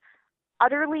myself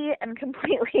utterly and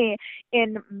completely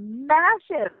in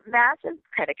massive, massive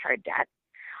credit card debt,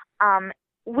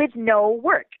 with no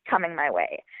work coming my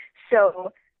way.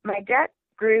 So my debt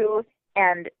grew,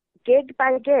 and gig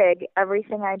by gig,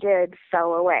 everything I did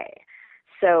fell away.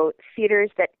 So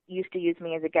theaters that used to use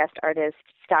me as a guest artist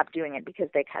stopped doing it because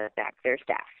they cut back their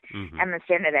staff. And the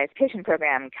standardized patient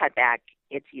program cut back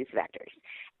its use of actors.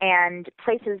 And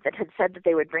places that had said that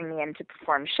they would bring me in to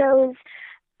perform shows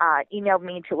emailed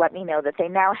me to let me know that they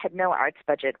now had no arts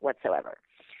budget whatsoever.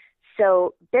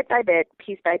 So bit by bit,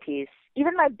 piece by piece,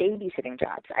 even my babysitting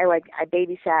jobs, I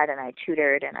babysat and I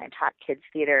tutored and I taught kids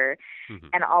theater,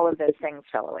 and all of those things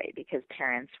fell away because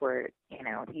parents were,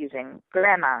 using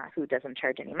grandma who doesn't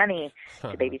charge any money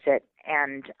to babysit.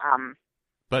 And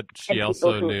but she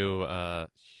also knew.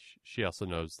 She also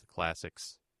knows the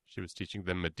classics. She was teaching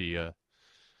them Medea.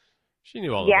 She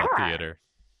knew all about theater.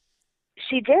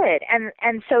 She did,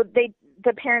 and so the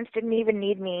parents didn't even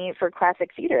need me for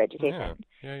classic theater education.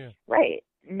 Yeah. Right.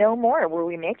 No more were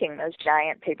we making those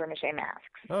giant papier-mâché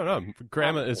masks. Oh, no.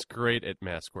 Grandma is great at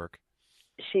mask work.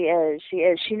 She is.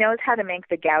 She knows how to make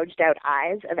the gouged-out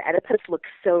eyes of Oedipus look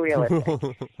so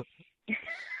realistic.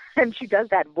 And she does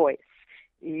that voice.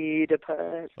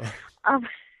 Oedipus.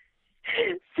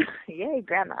 Yay,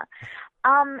 Grandma.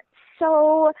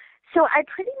 So I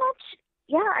pretty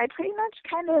much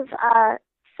kind of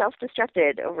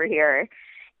self-destructed over here.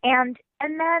 And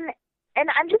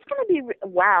I'm just going to be,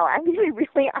 I'm going to be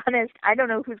really honest. I don't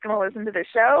know who's going to listen to the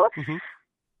show,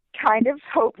 kind of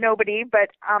hope nobody, but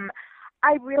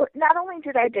I really, not only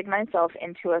did I dig myself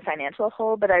into a financial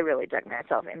hole, but I really dug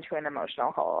myself into an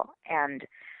emotional hole. And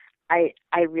I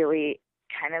really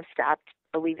kind of stopped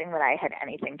believing that I had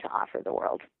anything to offer the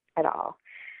world at all.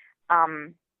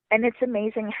 And it's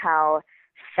amazing how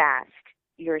fast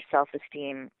your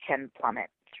self-esteem can plummet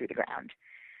through the ground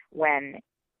when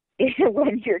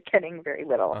you're getting very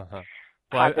little. Uh-huh.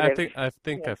 Well, I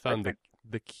think I found the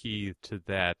the key to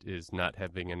that is not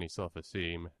having any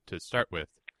self-esteem to start with.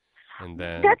 And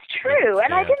then that's true,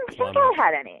 and I didn't think I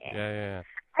had any. Yeah.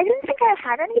 I didn't think I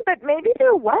had any, but maybe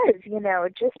there was,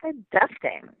 just a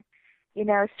dusting,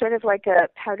 sort of like a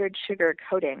powdered sugar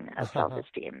coating of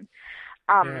self-esteem.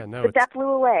 But that blew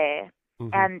away,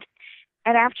 and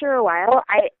after a while,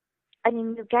 I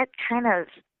mean, you get kind of,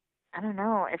 I don't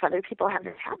know if other people have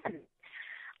this happen.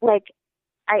 Like,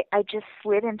 I just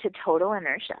slid into total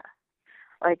inertia.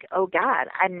 Like, oh God,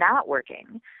 I'm not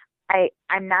working.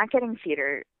 I'm not getting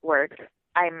theater work.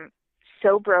 I'm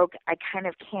so broke I kind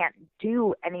of can't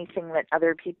do anything that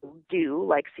other people do,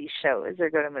 like see shows or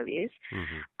go to movies.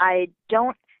 I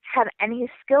don't have any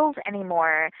skills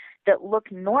anymore that look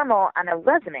normal on a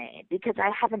resume because I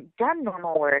haven't done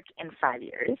normal work in 5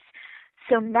 years.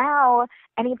 So now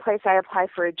any place I apply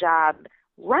for a job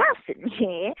laughs at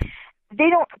me. They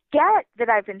don't get that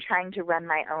I've been trying to run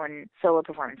my own solo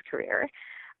performance career.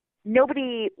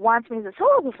 Nobody wants me as a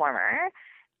solo performer.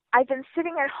 I've been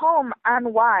sitting at home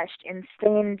unwashed in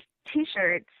stained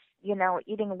T-shirts,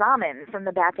 eating ramen from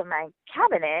the back of my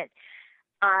cabinet.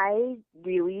 I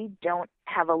really don't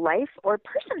have a life or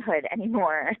personhood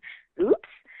anymore. Oops.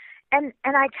 And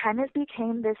I kind of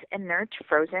became this inert,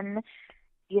 frozen,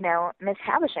 Miss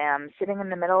Havisham sitting in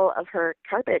the middle of her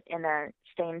carpet in a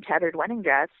stained, tattered wedding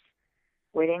dress,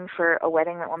 waiting for a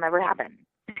wedding that will never happen.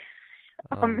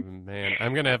 Oh man,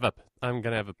 I'm gonna have a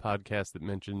podcast that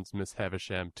mentions Miss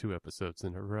Havisham 2 episodes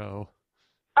in a row.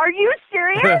 Are you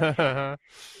serious? You are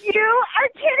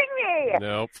kidding me.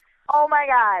 Nope. Oh my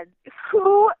God,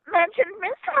 who mentioned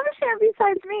Miss Havisham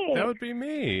besides me? That would be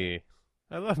me.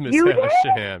 I love Miss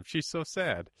Havisham. She's so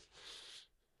sad.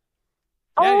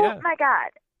 Oh my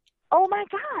God. Oh my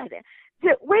God.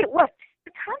 Wait, what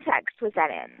context was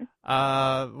that in?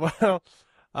 Well.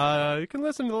 You can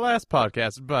listen to the last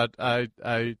podcast, but I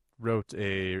wrote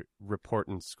a report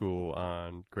in school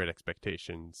on Great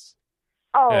Expectations.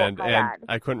 Oh, and my God.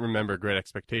 I couldn't remember Great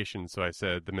Expectations, so I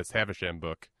said the Miss Havisham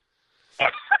book.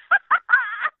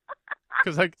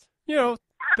 Because,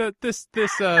 this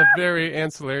very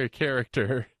ancillary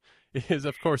character is,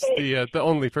 of course, the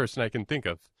only person I can think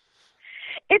of.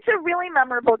 It's a really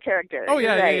memorable character. Oh,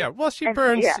 yeah, right? yeah. Well, she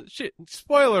burns...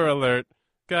 spoiler alert,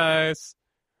 guys.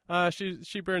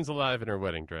 She burns alive in her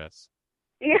wedding dress.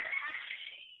 Yeah.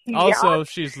 Also,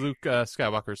 she's Luke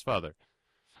Skywalker's father.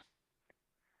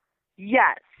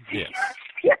 Yes. Yes.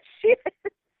 Yes, she is.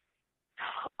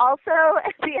 Also,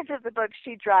 at the end of the book,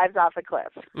 she drives off a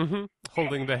cliff.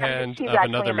 Holding the hand of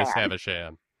another Miss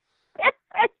Havisham.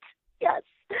 Yes.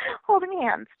 Holding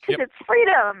hands. Because it's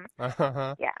freedom.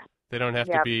 Yeah. They don't have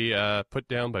to be put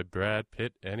down by Brad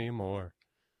Pitt anymore.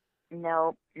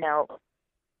 No.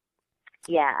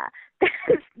 Yeah,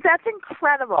 that's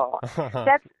incredible.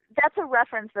 That's a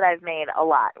reference that I've made a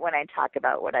lot when I talk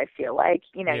about what I feel like.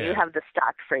 You have the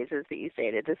stock phrases that you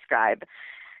say to describe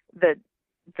the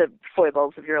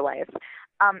foibles of your life.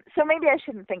 So maybe I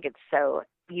shouldn't think it's so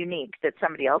unique that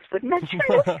somebody else would mention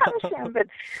Miss Havisham. But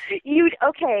have you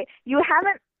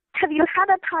had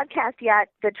a podcast yet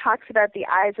that talks about the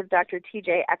eyes of Dr.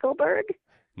 T.J. Eckelberg?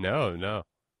 No.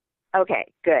 Okay,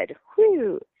 good.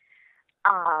 Whew.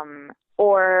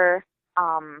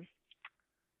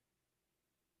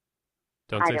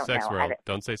 Don't say sex world.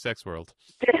 Don't say sex world.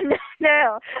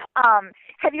 No.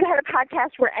 Have you had a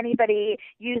podcast where anybody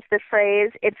used the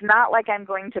phrase, "It's not like I'm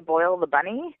going to boil the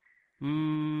bunny"?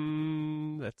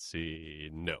 Let's see.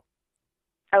 No.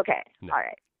 Okay. No. All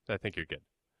right. I think you're good.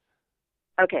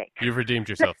 Okay. You've redeemed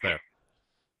yourself there.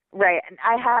 Right.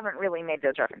 I haven't really made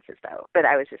those references though, but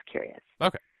I was just curious.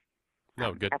 Okay.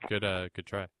 No, good. Okay. Good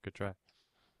try.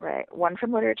 Right. One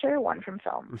from literature, one from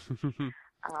film.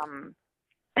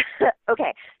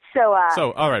 Okay. So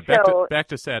all right, back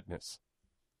to sadness.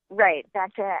 Right,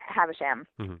 back to Havisham.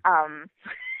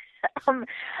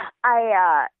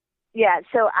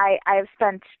 So I've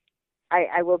spent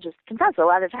I will just confess a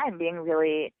lot of time being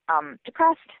really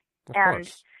depressed,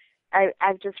 and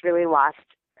I've just really lost.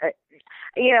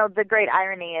 The great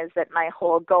irony is that my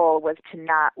whole goal was to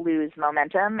not lose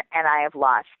momentum, and I have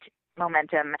lost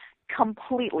momentum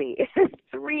completely,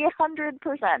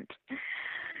 300%.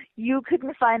 You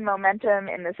couldn't find momentum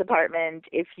in this apartment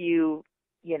if you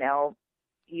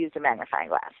used a magnifying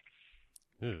glass.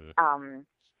 Ew.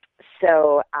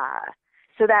 So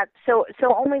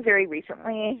only very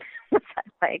recently was I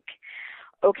like,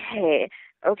 okay,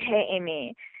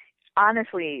 Amy,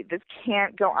 honestly, this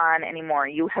can't go on anymore.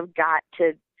 You have got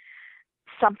to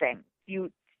something.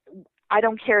 I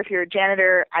don't care if you're a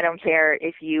janitor. I don't care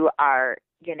if you are,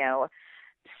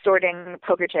 sorting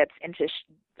poker chips into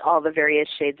all the various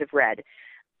shades of red.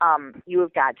 You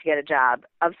have got to get a job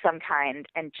of some kind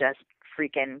and just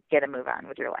freaking get a move on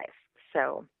with your life.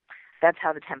 So that's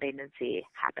how the temp agency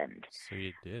happened. So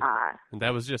you did. And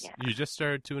that was you just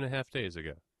started 2.5 days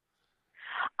ago.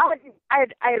 I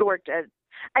had worked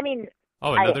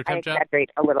another temp job? I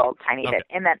exaggerate a little tiny Okay. bit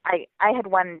in that I had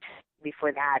one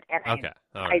before that, and Okay.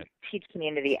 All right. I teach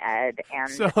community ed, and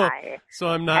So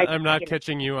I'm not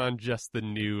catching you on just the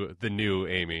new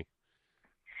Amy.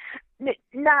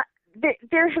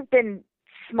 There have been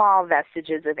small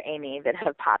vestiges of Amy that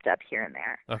have popped up here and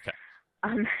there. Okay.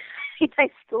 I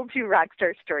still do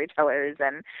Rockstar Storytellers,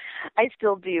 and I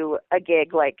still do a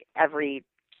gig like every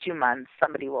 2 months.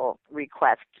 Somebody will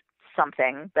request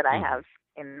something that I have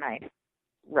in my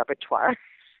repertoire.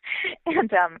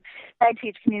 And I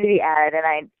teach community ed,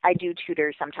 and I do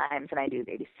tutor sometimes, and I do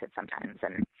babysit sometimes.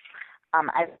 And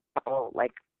I have a couple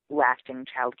like lasting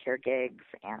childcare gigs,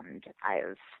 and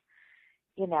I've,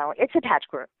 it's a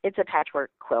patchwork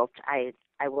quilt. I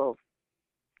will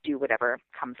do whatever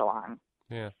comes along.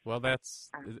 Yeah, well,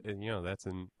 that's that's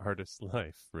an artist's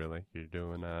life, really. You're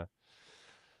doing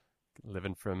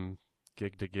living from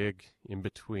gig to gig, in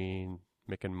between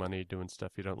making money, doing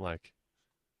stuff you don't like.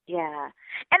 Yeah,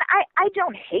 and I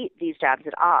don't hate these jobs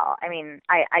at all. I mean,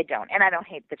 I don't, and I don't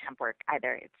hate the temp work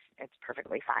either. It's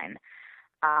perfectly fine.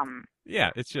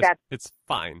 Yeah, it's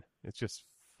fine. It's just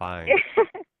fine.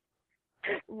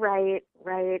 Right.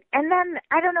 And then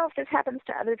I don't know if this happens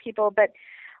to other people, but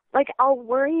like I'll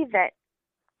worry that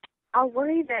I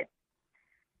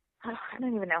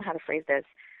don't even know how to phrase this.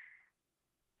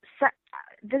 So,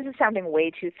 this is sounding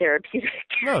way too therapeutic.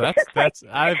 No, that's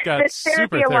I've got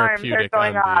super therapeutic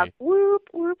going off. Whoop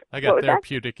whoop. I got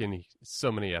therapeutic in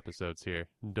so many episodes here.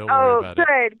 Don't worry about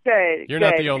it. Good. You're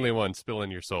not the only one spilling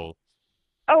your soul.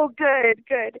 Oh, good.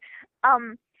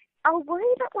 I'll worry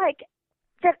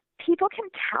that people can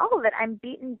tell that I'm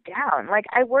beaten down. Like,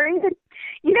 I worry that,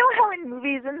 how in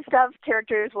movies and stuff,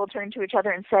 characters will turn to each other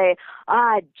and say,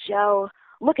 Joe,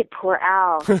 look at poor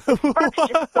Al. The spark's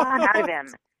just gone out of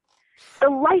him. The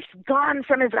life's gone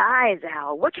from his eyes,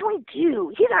 Al. What can we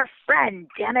do? He's our friend,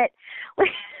 damn it. Like,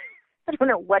 I don't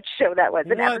know what show that was.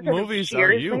 What movies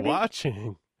are you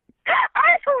watching?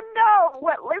 I don't know.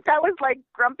 If that was like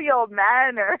Grumpy Old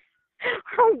Men or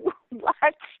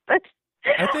what, but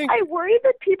I worry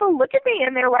that people look at me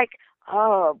and they're like,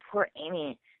 oh, poor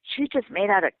Amy. She's just made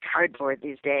out of cardboard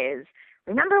these days.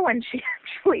 Remember when she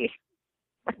actually,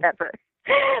 whatever.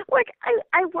 Like,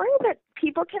 I worry that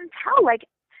people can tell, like,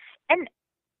 and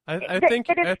I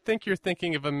think you're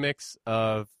thinking of a mix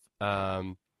of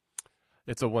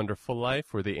It's a Wonderful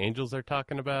Life, where the angels are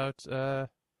talking about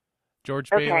George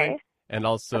Bailey, and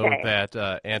also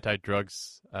that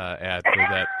anti-drugs ad where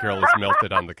that girl is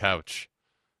melted on the couch.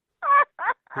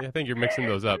 Yeah, I think you're mixing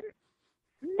those up.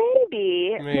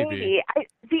 Maybe.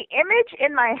 The image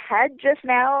in my head just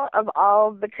now of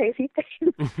all the crazy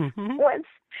things was,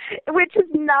 which is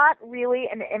not really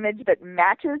an image that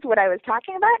matches what I was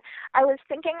talking about. I was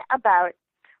thinking about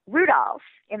Rudolph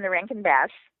in the Rankin Bass,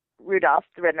 Rudolph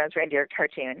the Red-Nosed Reindeer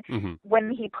cartoon,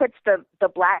 when he puts the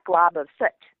black glob of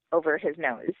soot over his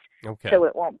nose so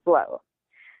it won't blow,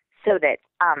 so that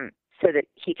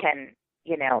he can,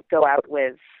 go out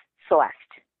with Celeste.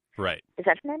 Right. Is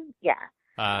that her name? Yeah.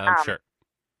 Sure.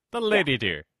 The lady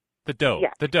deer. The doe.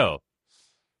 Yeah. The doe.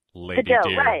 Lady the doe,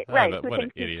 deer. Right. Who what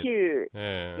an idiot. Cute.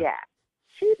 Yeah.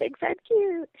 She thinks I'm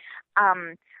cute.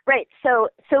 Right. So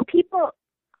people,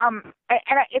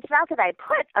 it's not that I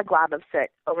put a glob of soot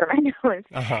over my nose.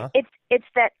 It's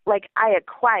that, like, I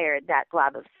acquired that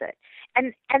glob of soot.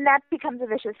 And that becomes a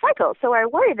vicious cycle. So I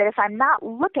worry that if I'm not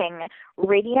looking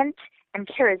radiant and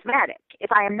charismatic,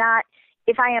 if I am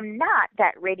not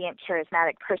that radiant,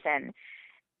 charismatic person,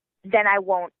 then I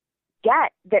won't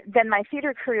get that. Then my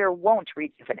theater career won't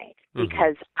rejuvenate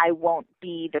because I won't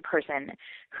be the person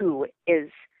who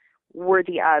is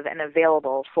worthy of and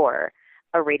available for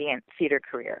a radiant theater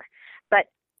career. But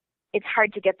it's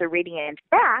hard to get the radiant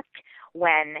back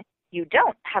when you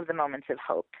don't have the moments of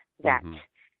hope that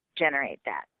generate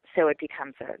that. So it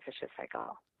becomes a vicious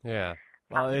cycle. Yeah.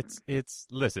 Well,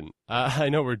 listen, I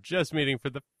know we're just meeting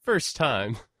for the first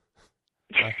time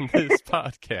on this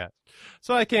podcast,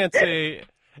 so I can't say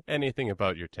anything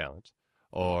about your talent.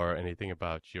 or anything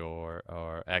about your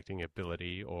or acting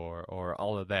ability or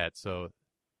all of that. So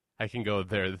I can go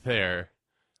there,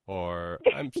 or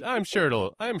I'm sure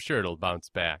it'll bounce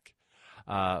back.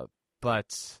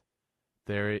 But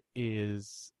there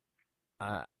is,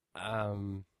 I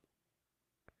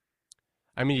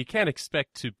mean, you can't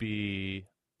expect to be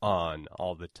on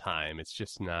all the time. It's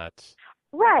just not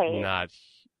Right. not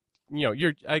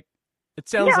it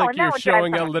sounds like you're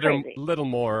showing a little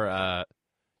more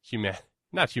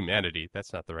not humanity.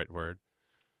 That's not the right word.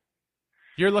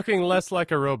 You're looking less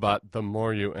like a robot the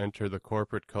more you enter the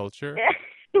corporate culture.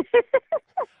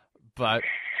 But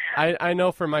I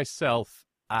know for myself,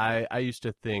 I used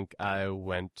to think I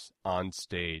went on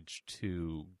stage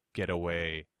to get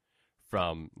away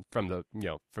from the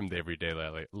from the everyday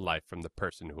life, from the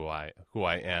person who I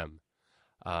am.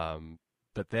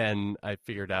 But then I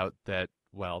figured out that,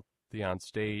 well, the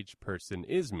on-stage person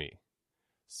is me.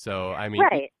 So, I mean,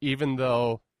 right. Even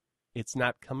though it's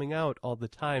not coming out all the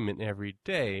time and every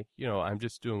day, I'm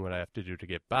just doing what I have to do to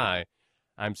get by.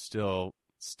 I'm still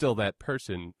that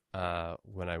person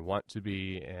when I want to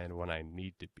be and when I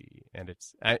need to be. And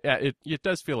it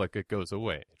does feel like it goes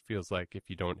away. It feels like if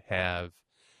you don't have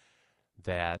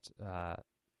that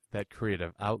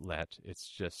creative outlet, it's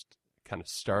just kind of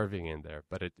starving in there,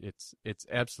 but it's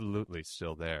absolutely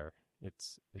still there.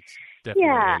 It's definitely in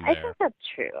there. I think that's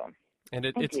true. And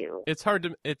it's hard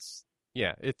to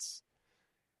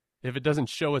if it doesn't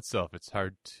show itself, it's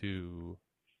hard to.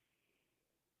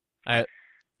 I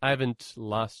haven't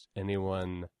lost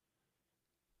anyone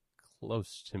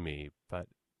close to me, but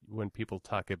when people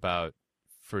talk about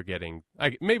forgetting,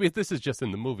 maybe this is just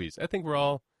in the movies. I think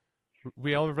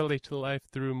we all relate to life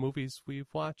through movies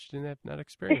we've watched and have not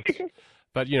experienced.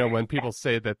 But when people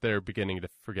say that they're beginning to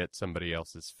forget somebody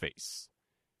else's face,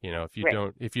 if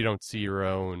you don't see your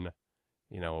own,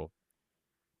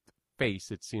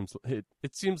 face, it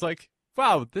seems like,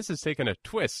 wow, this has taken a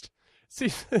twist.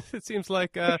 It seems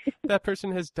like that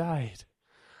person has died.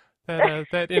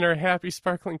 That inner happy,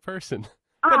 sparkling person.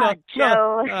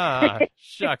 Joe.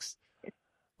 Shucks.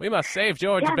 We must save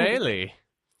George Bailey.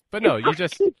 But no, you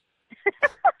just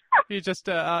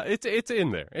it's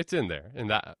in there. It's in there, and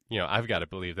that I've got to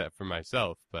believe that for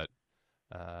myself. But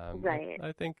right.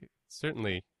 I think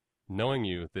certainly knowing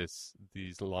you these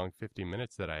long 50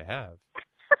 minutes that I have,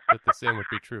 that the same would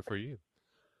be true for you.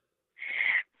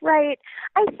 Right.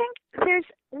 I think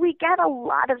we get a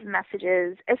lot of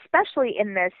messages, especially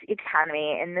in this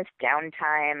economy, in this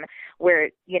downtime where,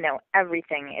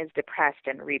 everything is depressed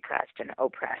and repressed and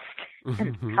oppressed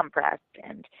and compressed.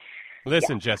 And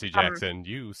listen, Jesse Jackson,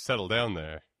 you settle down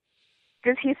there.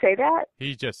 Does he say that?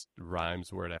 He just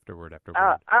rhymes word after word after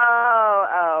word.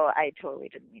 I totally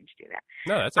didn't mean to do that.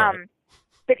 No, that's all right.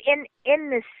 But in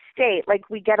this state,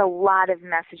 we get a lot of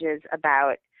messages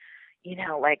about,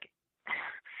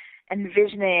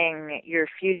 envisioning your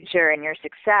future and your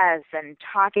success and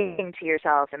talking to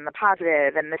yourself and the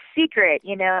positive and the secret,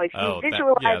 if you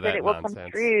visualize it will nonsense.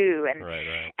 Come true. And,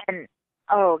 right. And,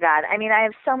 oh, God, I mean, I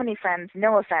have so many friends,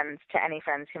 no offense to any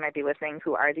friends who might be listening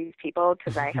who are these people,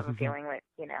 because I have a feeling that,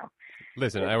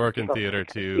 Listen, I work in theater,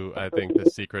 too. I think The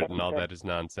Secret and all that is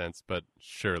nonsense, but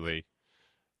surely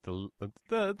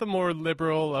the more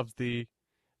liberal of the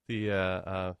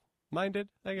minded,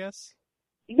 I guess.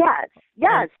 Yes.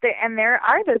 And there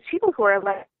are those people who are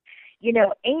like,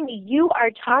 Amy, you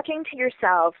are talking to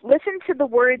yourself. Listen to the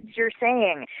words you're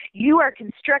saying. You are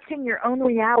constructing your own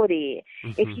reality.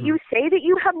 If you say that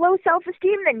you have low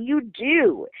self-esteem, then you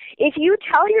do. If you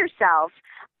tell yourself,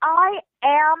 I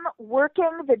am working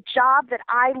the job that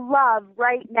I love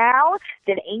right now,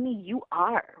 then Amy, you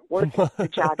are working the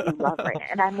job you love right now.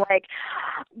 And I'm like,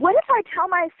 what if I tell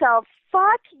myself,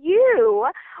 fuck you,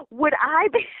 would I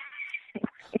be...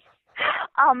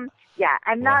 I'm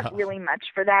not really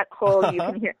much for that whole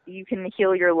you can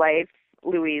heal your life,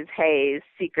 Louise Hay's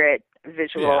secret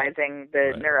visualizing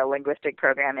the neuro-linguistic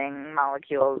programming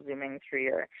molecules zooming through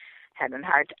your head and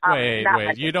heart.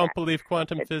 Wait, you don't believe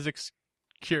quantum physics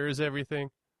cures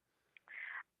everything?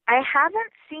 I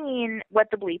haven't seen What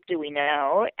the Bleep Do We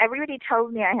Know. Everybody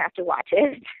tells me I have to watch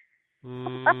it.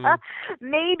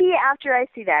 Maybe after I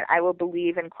see that, I will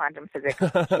believe in quantum physics.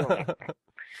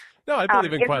 No, I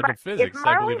believe in quantum physics. If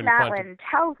Marlee Matlin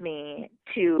tells me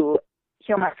to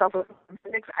heal myself with quantum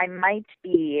physics, I might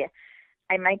be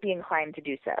inclined to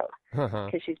do so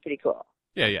because she's pretty cool.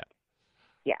 Yeah.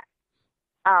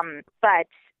 But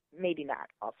maybe not.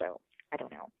 Also, I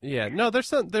don't know. Yeah, no, there's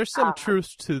some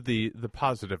truth to the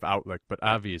positive outlook, but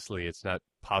obviously it's not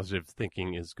positive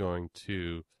thinking is going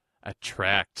to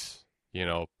attract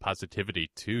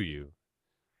positivity to you.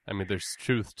 I mean, there's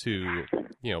truth to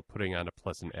putting on a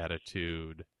pleasant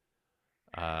attitude.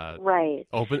 Right.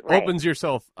 Opens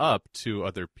yourself up to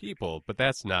other people, but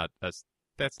that's not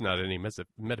any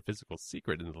metaphysical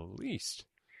secret in the least.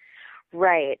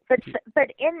 Right. But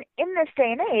in this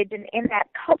day and age, and in that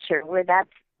culture where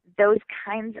those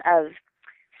kinds of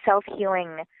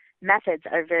self-healing methods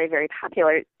are very, very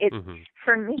popular,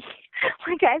 for me,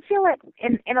 like, I feel like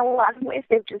in a lot of ways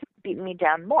they've just beaten me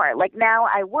down more. Like, now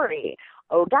I worry,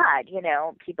 oh God,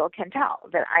 people can tell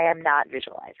that I am not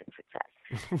visualizing success.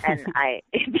 And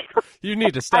you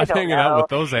need to stop hanging out with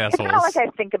those assholes. It's not like I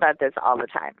think about this all the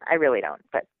time. I really don't.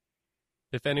 But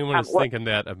if anyone is thinking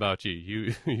that about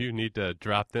you, you need to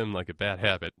drop them like a bad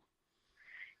habit.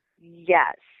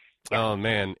 Yes. Oh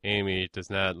man, Amy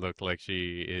does not look like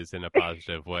she is in a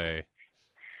positive way.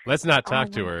 Let's not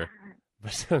talk to her,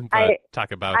 but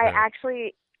talk about her.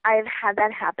 I've had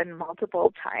that happen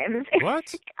multiple times.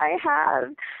 What? I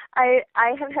have. I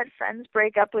have had friends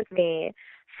break up with me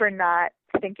for not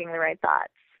thinking the right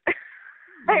thoughts.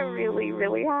 I really,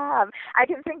 really have. I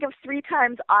can think of 3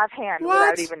 times offhand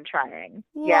without even trying.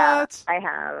 What? Yeah, I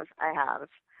have.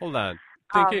 Hold on.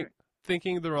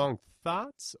 Thinking the wrong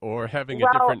thoughts or having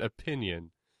a different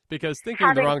opinion? Because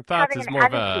thinking the wrong thoughts is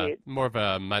more of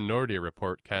a Minority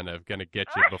Report kind of going to get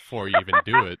you before you even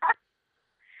do it.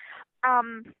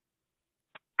 I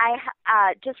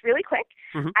just really quick,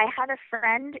 I had a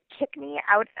friend kick me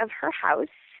out of her house.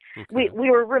 Okay. We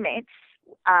were roommates.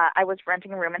 I was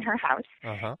renting a room in her house,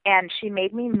 and she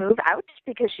made me move out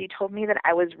because she told me that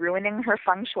I was ruining her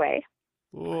feng shui.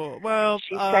 Well,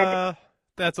 she said,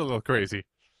 that's a little crazy.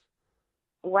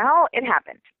 Well, it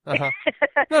happened.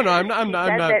 No,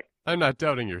 I'm not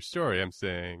doubting your story. I'm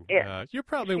saying you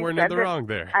probably weren't in the wrong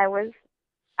there. I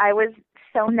was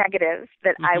so negative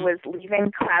that I was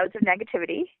leaving clouds of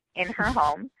negativity in her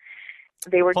home.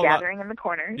 They were gathering in the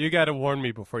corners. You got to warn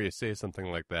me before you say something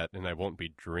like that, and I won't be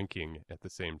drinking at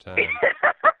the same time.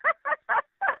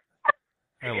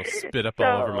 I almost spit up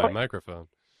all over my microphone.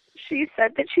 She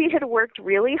said that she had worked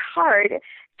really hard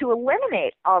to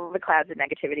eliminate all of the clouds of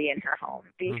negativity in her home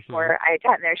before I had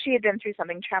gotten there. She had been through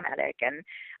something traumatic, and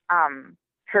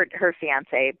her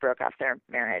fiance broke off their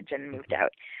marriage and moved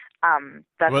out.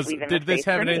 Did this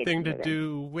have anything to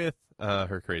do with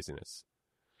her craziness?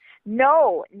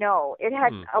 No. It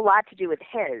had a lot to do with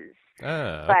his.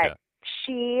 But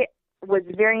she was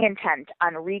very intent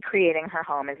on recreating her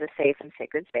home as a safe and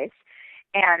sacred space.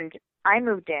 And I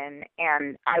moved in,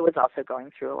 and I was also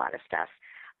going through a lot of stuff.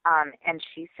 And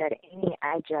she said, Amy,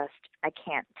 I can't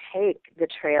take the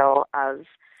trail of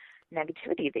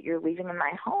negativity that you're leaving in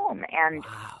my home. And,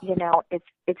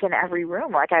 it's in every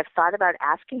room. Like, I've thought about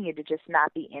asking you to just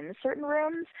not be in certain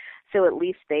rooms so at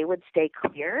least they would stay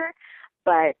clear.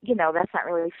 But, that's not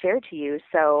really fair to you.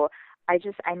 So I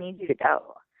need you to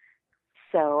go.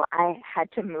 So I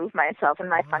had to move myself and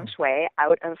my feng shui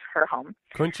out of her home.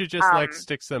 Couldn't you just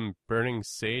stick some burning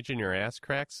sage in your ass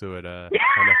crack so it kind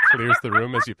of clears the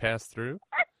room as you pass through?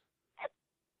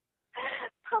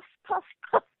 Puff, puff,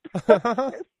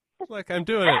 puff. Look, I'm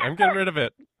doing it. I'm getting rid of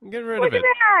it. Look at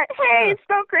that. Hey,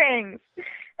 smoke rings.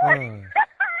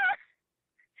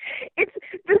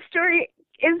 The story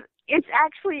is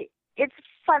actually, it's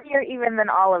funnier even than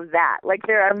all of that. Like,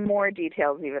 there are more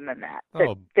details even than that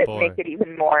make it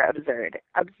even more absurd.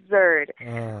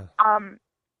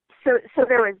 So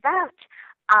there was that.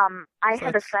 I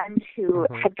had a friend who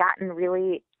had gotten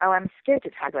really, I'm scared to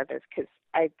talk about this because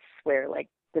I swear, like,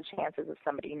 the chances of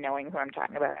somebody knowing who I'm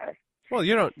talking about are, well,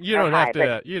 you don't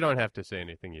have to say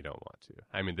anything you don't want to.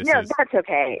 I mean, that's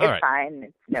okay. It's fine.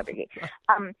 It's no biggie.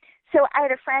 So I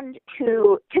had a friend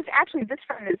because actually this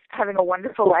friend is having a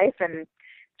wonderful life and it's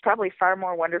probably far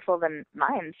more wonderful than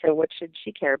mine. So what should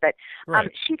she care? But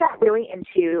she got really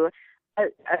into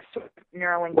a sort of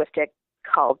neurolinguistic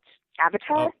called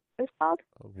Avatar. It's called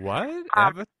what?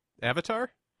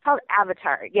 Avatar? Called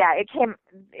Avatar. Yeah, it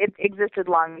existed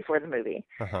long before the movie.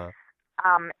 And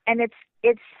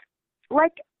it's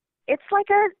like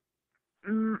a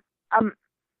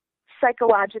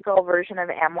psychological version of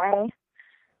Amway.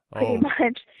 Pretty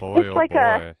much. It's like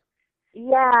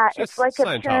it's like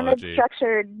a pyramid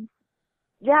structured,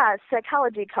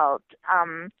 psychology cult,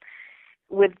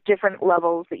 with different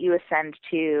levels that you ascend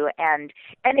to, and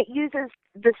it uses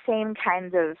the same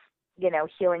kinds of,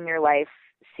 healing your life,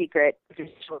 secret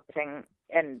visualizing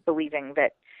and believing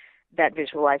that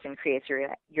visualizing creates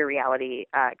your reality,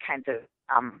 kinds of,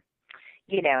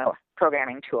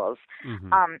 programming tools.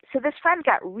 So this friend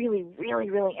got really, really,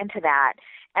 really into that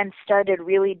and started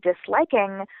really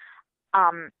disliking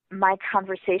my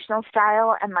conversational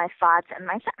style and my thoughts and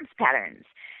my sentence patterns.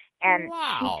 And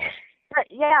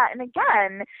Yeah, and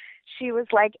again, she was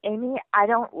like, Amy, I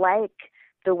don't like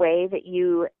the way that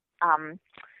you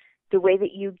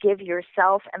give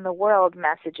yourself and the world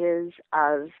messages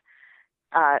of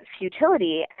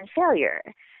futility and failure.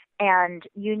 And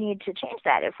you need to change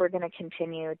that if we're going to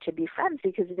continue to be friends,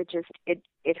 because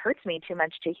it hurts me too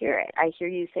much to hear it. I hear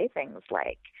you say things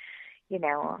like,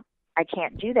 I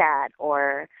can't do that,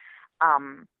 or I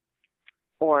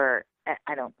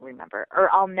don't remember, or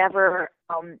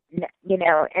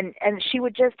and she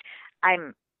would just,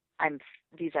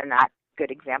 these are not good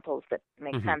examples that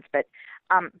make sense, but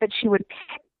she would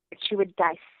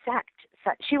dissect.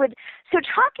 So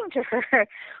talking to her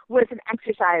was an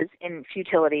exercise in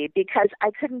futility, because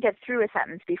I couldn't get through a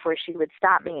sentence before she would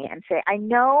stop me and say, I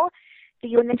know that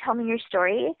you want to tell me your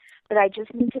story, but I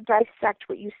just need to dissect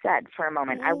what you said for a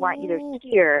moment. I want you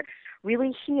to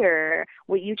really hear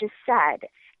what you just said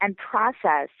and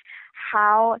process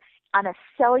how, on a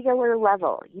cellular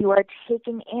level, you are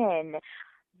taking in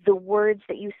the words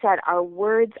that you said. Our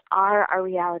words are our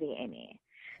reality, Amy.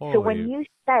 So when you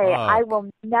say, I will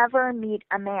never meet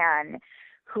a man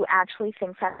who actually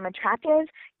thinks I'm attractive,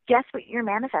 guess what you're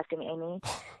manifesting, Amy?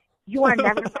 You are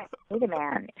never going to meet a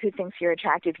man who thinks you're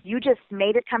attractive. You just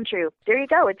made it come true. There you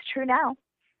go. It's true now.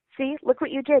 See, look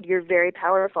what you did. You're very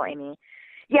powerful, Amy.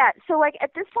 Yeah, so like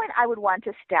at this point, I would want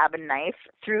to stab a knife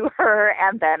through her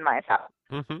and then myself.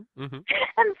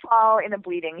 And fall in a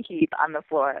bleeding heap on the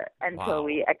floor until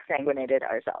we exsanguinated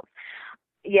ourselves.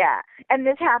 Yeah, and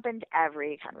this happened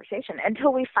every conversation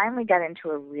until we finally got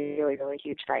into a really, really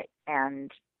huge fight,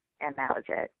 and that was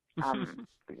it.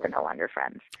 We were no longer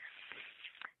friends.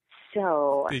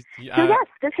 So yes,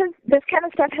 this kind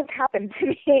of stuff has happened to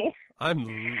me. I'm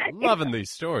loving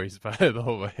these stories, by the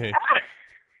way.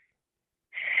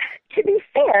 To be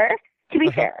fair,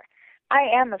 I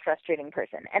am a frustrating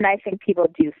person, and I think people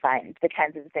do find the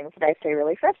kinds of things that I say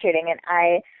really frustrating, and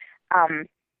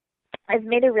I've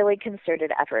made a really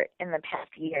concerted effort in the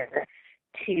past year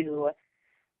to,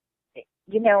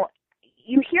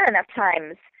 you hear enough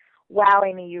times, wow,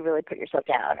 Amy, you really put yourself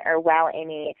down, or wow,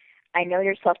 Amy, I know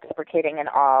you're self-deprecating and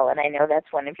all, and I know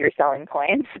that's one of your selling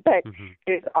points, but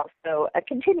there's also a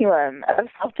continuum of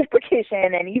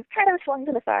self-deprecation, and you've kind of swung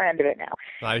to the far end of it now.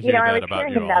 I hear that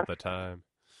about you all the time.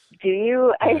 Do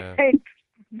you? Yeah. I'm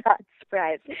not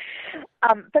surprised.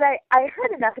 But I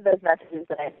heard enough of those messages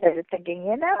that I started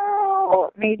thinking,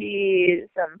 maybe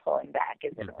some pulling back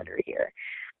is in order here.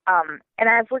 And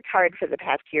I've worked hard for the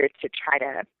past year to try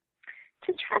to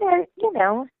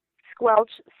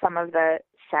squelch some of the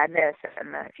sadness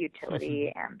and the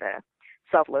futility and the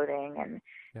self-loathing, and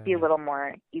be a little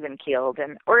more even-keeled.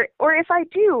 And or if I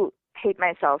do hate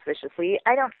myself viciously,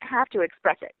 I don't have to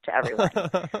express it to everyone.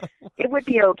 It would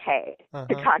be okay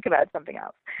to talk about something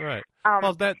else. Right.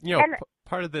 Well, that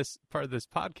part of this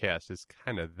podcast is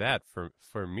kind of that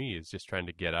for me, is just trying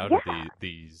to get out of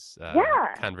these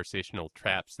conversational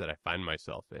traps that I find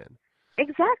myself in.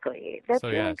 Exactly. That's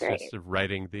really great. It's just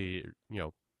writing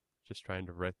just trying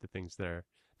to write the things that are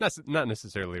not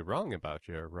necessarily wrong about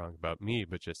you or wrong about me,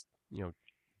 but just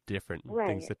different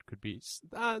things that could be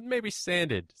maybe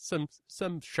sanded, some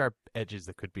sharp edges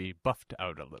that could be buffed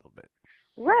out a little bit.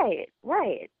 Right,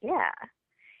 yeah.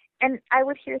 And I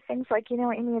would hear things like,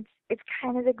 Amy, it's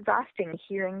kind of exhausting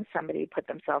hearing somebody put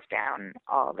themselves down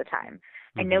all the time.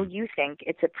 I know you think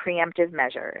it's a preemptive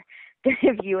measure that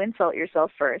if you insult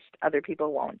yourself first, other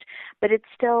people won't. But it's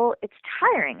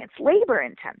tiring. It's labor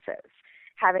intensive,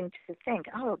 having to think,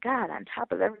 oh, God, on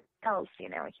top of everything else,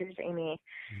 here's Amy,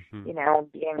 being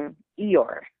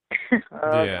Eeyore.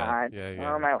 Oh, God.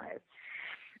 Oh, my life.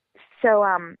 So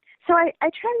I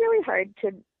try really hard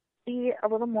to be a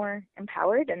little more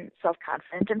empowered and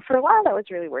self-confident. And for a while that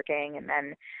was really working. And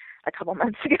then a couple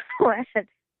months ago,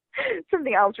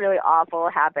 something else really awful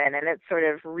happened, and it sort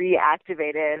of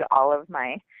reactivated all of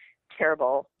my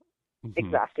terrible,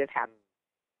 exhaustive habits.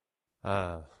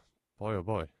 Boy, oh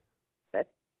boy.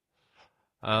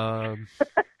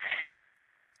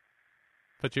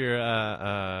 But you're,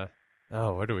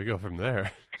 where do we go from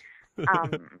there?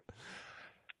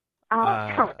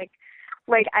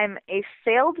 Like I'm a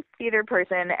failed theater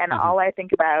person, and all I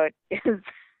think about is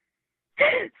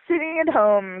sitting at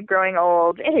home, growing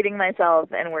old, hating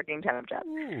myself, and working temp jobs.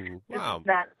 Wow. It's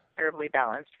not a terribly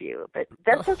balanced view, but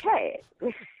that's okay.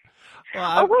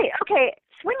 Well, okay.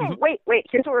 Swinging. Wait.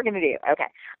 Here's what we're going to do. Okay.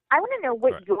 I want to know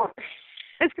what I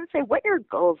was going to say what your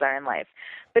goals are in life,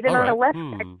 but in a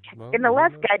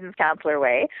less guidance counselor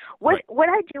way. What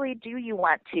ideally do you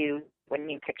want to, when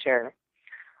you picture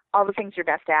all the things you're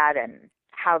best at and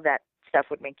how that stuff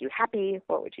would make you happy?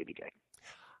 What would you be doing?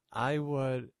 I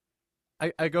would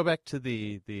I go back to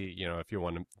the if you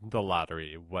won the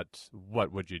lottery, what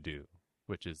would you do?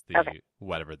 Which is the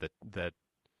whatever that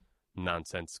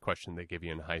nonsense question they give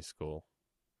you in high school.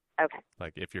 Okay.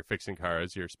 Like, if you're fixing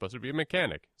cars, you're supposed to be a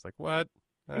mechanic. It's like, what?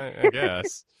 I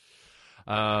guess.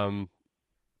 But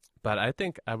I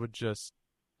think I would just,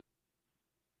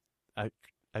 I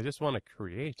just want to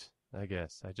create, I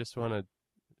guess. I just want to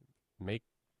make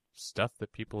stuff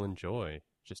that people enjoy,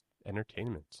 just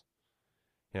entertainment.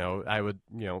 I would,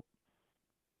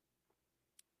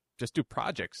 just do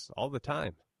projects all the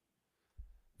time.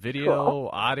 Video,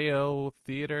 audio,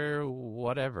 theater,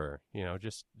 whatever.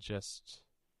 Just,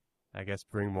 I guess,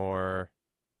 bring more,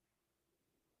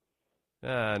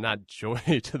 not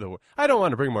joy to the world. I don't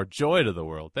want to bring more joy to the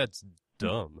world. That's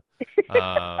dumb.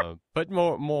 But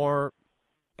more,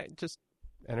 just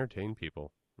entertain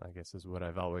people, I guess, is what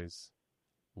I've always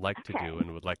liked to do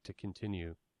and would like to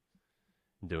continue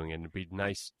doing it. And it'd be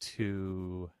nice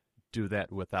to do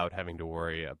that without having to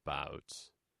worry about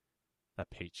a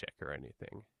paycheck or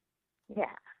anything.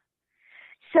 Yeah.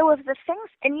 So of the things,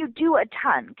 and you do a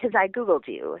ton, because I Googled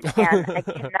you, and I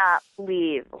cannot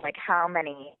believe, how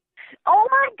many. Oh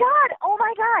my God.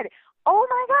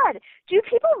 Do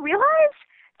people realize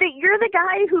that you're the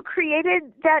guy who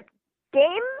created that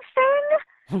game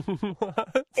thing?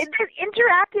 What? It's an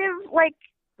interactive,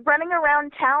 running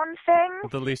around town thing.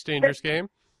 The least dangerous game?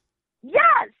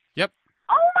 Yes. Yep.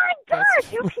 Oh my God.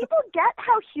 Do people get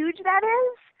how huge that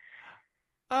is?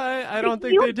 I don't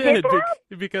think they did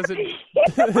because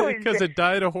it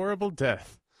died a horrible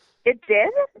death. It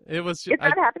did? It was. It's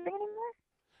not happening anymore?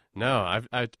 No,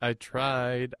 I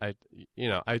tried. I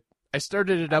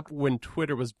started it up when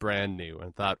Twitter was brand new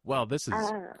and thought, well, this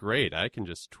is great. I can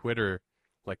just Twitter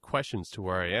questions to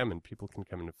where I am and people can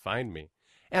come and find me.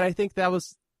 And I think that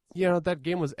was, that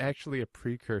game was actually a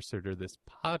precursor to this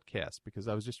podcast because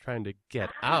I was just trying to get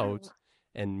out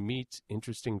and meet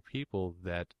interesting people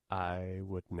that I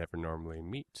would never normally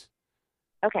meet.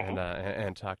 Okay.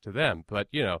 And talk to them. But,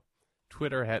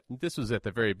 Twitter this was at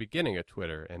the very beginning of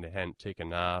Twitter, and it hadn't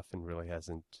taken off and really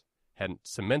hadn't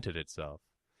cemented itself.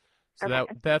 So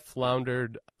that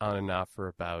floundered on and off for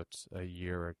about a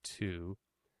year or two.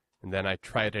 And then I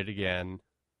tried it again,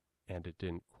 and it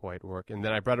didn't quite work. And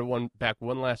then I brought it back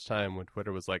one last time when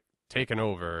Twitter was, taken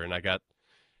over, and I got,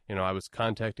 I was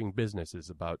contacting businesses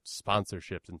about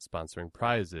sponsorships and sponsoring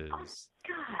prizes. Oh,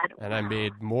 God. And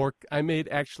I made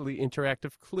actually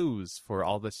interactive clues for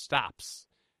all the stops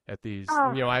at these,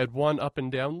 I had one up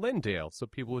and down Lindale, so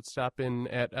people would stop in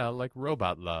at,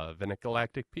 Robot Love and at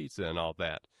Galactic Pizza and all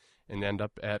that, and end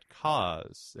up at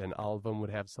Cause, and all of them would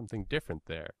have something different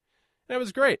there. And it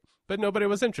was great, but nobody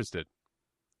was interested.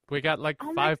 We got,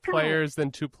 5 players,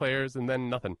 then 2 players, and then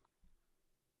nothing.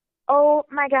 Oh,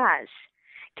 my gosh.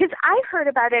 Because I heard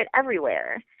about it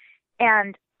everywhere,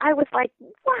 and I was like,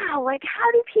 wow,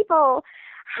 how do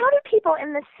people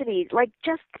in the city,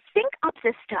 just think up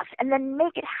this stuff and then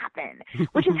make it happen?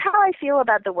 Which is how I feel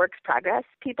about the Works Progress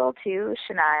people, too,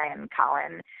 Shania and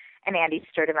Colin and Andy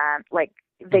Sturdivant.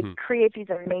 They create these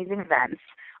amazing events.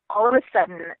 All of a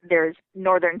sudden, there's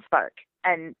Northern Spark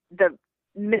and the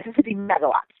Mississippi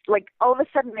Megalops. All of a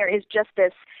sudden, there is just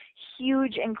this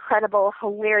huge, incredible,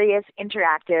 hilarious,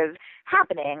 interactive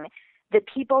happening that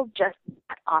people just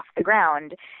got off the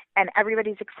ground, and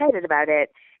everybody's excited about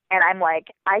it. And I'm like,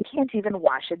 I can't even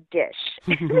wash a dish.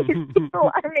 These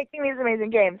people are making these amazing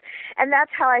games. And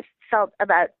that's how I felt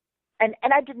about, and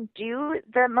I didn't do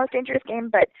the Most Dangerous Game,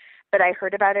 but I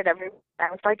heard about it everywhere.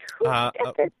 I was like, who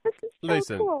did this? This is so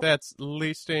listen, cool. That's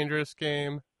Least Dangerous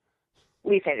Game.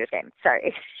 Least Dangerous Game,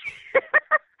 sorry.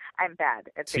 I'm bad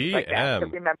at things like that,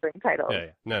 at remembering titles. Yeah.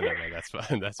 No, that's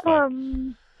fine. That's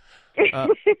fine.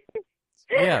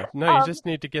 Yeah, no, you just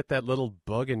need to get that little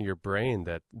bug in your brain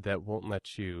that won't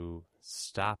let you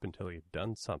stop until you've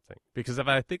done something. Because if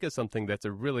I think of something that's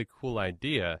a really cool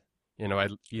idea,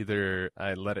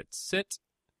 I let it sit,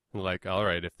 and all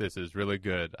right, if this is really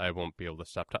good, I won't be able to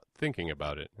stop thinking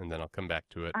about it, and then I'll come back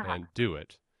to it and do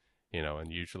it,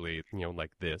 and usually,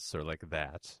 like this or like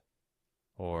that,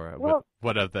 or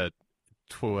what are the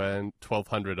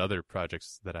 1,200 other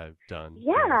projects that I've done.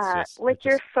 Yeah,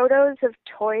 your photos of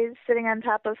toys sitting on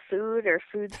top of food or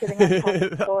food sitting on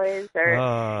top of toys.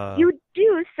 Or you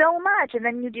do so much, and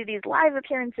then you do these live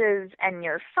appearances, and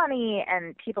you're funny,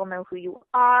 and people know who you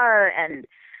are, and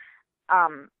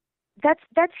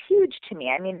that's huge to me.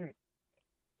 I mean,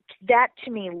 that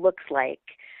to me looks like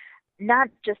not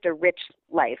just a rich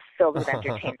life filled with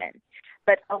entertainment,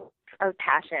 but of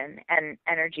passion and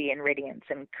energy and radiance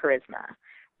and charisma,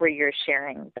 where you're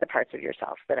sharing the parts of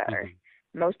yourself that are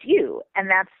most you. And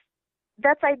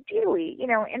that's ideally,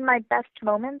 in my best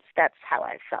moments, that's how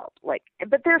I felt.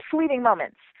 But they're fleeting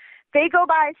moments. They go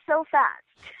by so fast.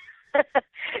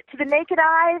 To the naked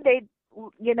eye, they,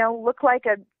 look like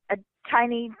a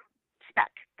tiny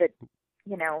speck that,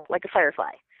 like a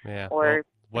firefly. Yeah. Or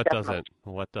what doesn't?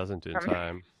 What doesn't in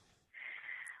time?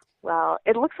 Well,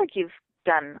 it looks like you've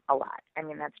done a lot. I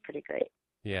mean, that's pretty great.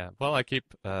 Yeah. Well, I keep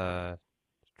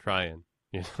trying.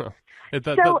 So,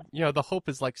 The hope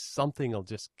is like something will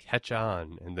just catch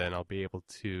on, and then I'll be able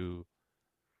to,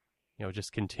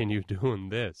 just continue doing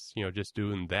this. Just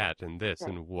doing that and this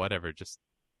and whatever. Just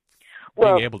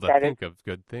being able to think of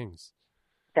good things.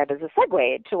 That is a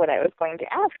segue to what I was going to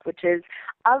ask, which is,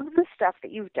 of the stuff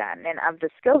that you've done and of the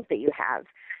skills that you have,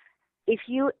 if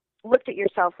you looked at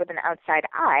yourself with an outside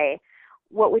eye,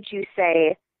 what would you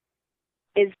say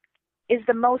is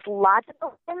the most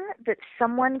logical thing that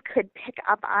someone could pick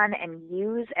up on and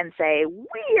use and say,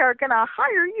 we are going to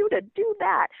hire you to do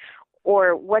that?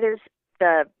 Or what is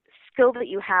the skill that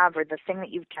you have or the thing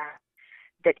that you've done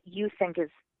that you think is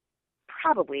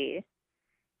probably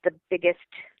the biggest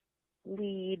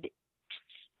lead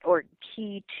or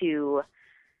key to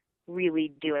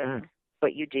really doing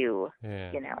what you do,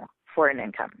 for an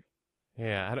income?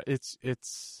 Yeah, that's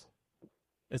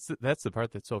the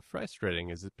part that's so frustrating,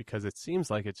 is it because it seems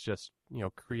like it's just,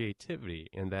 creativity,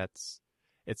 and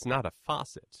it's not a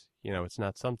faucet. It's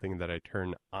not something that I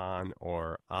turn on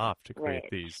or off to create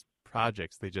these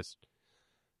projects. They just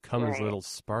come as little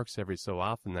sparks every so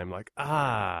often. And I'm like,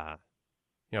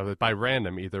 by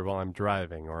random, either while I'm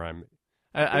driving or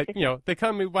they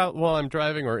come while I'm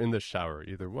driving or in the shower,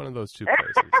 either one of those two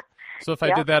places. So if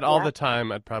I did that all the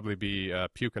time, I'd probably be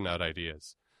puking out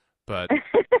ideas. But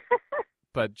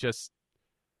just,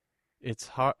 it's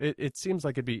hard. It seems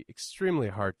like it'd be extremely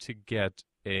hard to get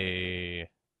a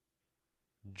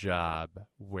job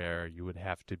where you would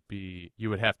have to be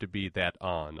that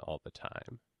on all the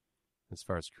time, as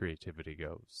far as creativity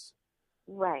goes.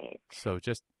 Right. So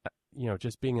just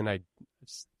being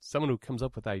someone who comes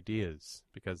up with ideas,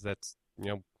 because that's,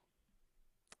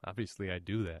 obviously I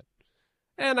do that.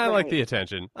 And I like the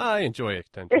attention. I enjoy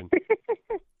attention.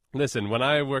 Listen, when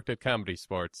I worked at Comedy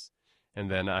Sports, and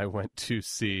then I went to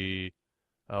see,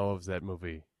 what was that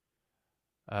movie?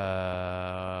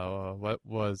 What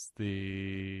was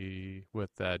with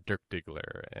Dirk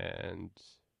Diggler and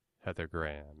Heather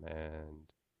Graham and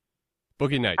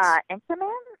Boogie Nights?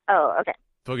 Anchorman? Oh, okay.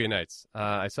 Boogie Nights.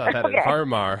 I saw that at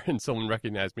Harmar, and someone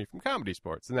recognized me from Comedy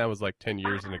Sports, and that was like 10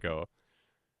 years ago.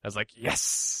 I was like,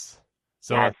 yes!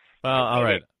 So, all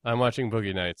right, I'm watching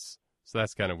Boogie Nights, so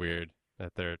that's kind of weird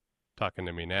that they're talking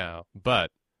to me now,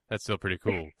 but that's still pretty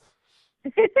cool.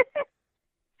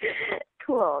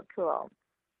 Cool.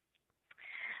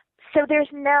 So there's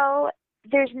no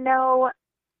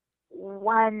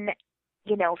one,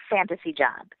 fantasy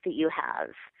job that you have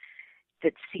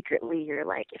that secretly you're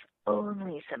like, if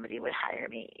only somebody would hire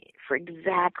me for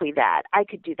exactly that, I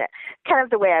could do that. Kind of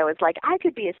the way I was like, I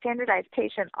could be a standardized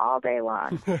patient all day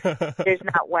long. There's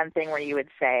not one thing where you would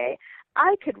say,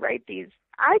 I could make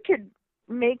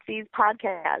these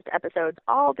podcast episodes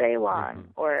all day long,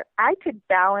 or I could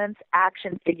balance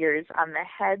action figures on the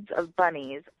heads of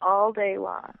bunnies all day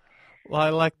long. Well,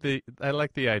 I like the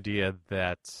idea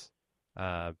that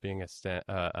being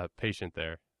a patient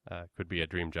there could be a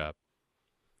dream job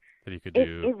that you could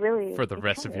do for the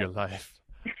rest of your life.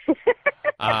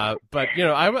 But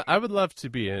I would love to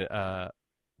be it'd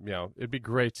be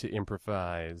great to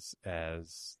improvise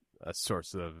as a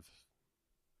source of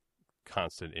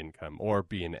constant income, or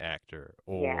be an actor,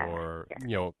 or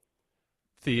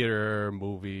theater,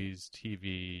 movies,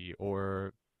 TV,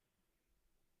 or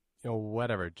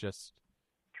whatever. Just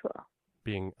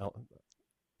being,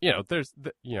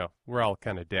 we're all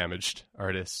kind of damaged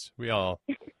artists. We all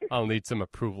need some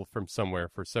approval from somewhere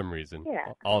for some reason,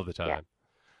 all the time.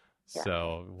 Yeah.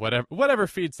 So whatever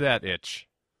feeds that itch,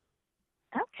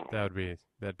 that'd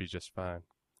be just fine.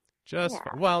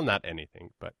 Well, not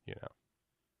anything, but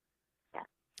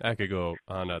I could go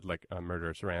on a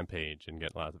murderous rampage and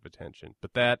get lots of attention,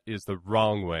 but that is the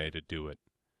wrong way to do it.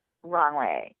 Wrong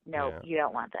way. No, you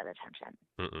don't want that attention.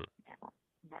 Mm-mm.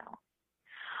 No.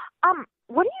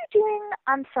 What are you doing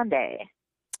on Sunday?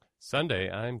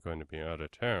 Sunday, I'm going to be out of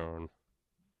town.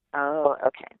 Oh,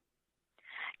 okay.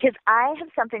 Because I have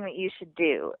something that you should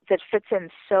do that fits in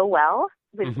so well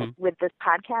with this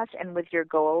podcast and with your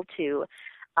goal to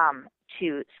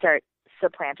start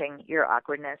supplanting your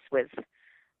awkwardness with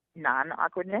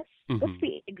non-awkwardness. What's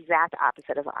the exact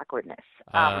opposite of awkwardness?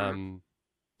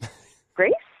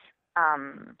 Grace?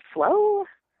 Flow?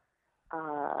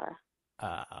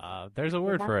 There's a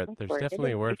word for it. There's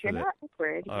definitely a word for it. If you're not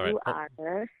awkward, All right. you are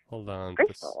Hold on.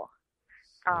 graceful.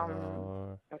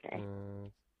 Okay.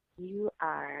 You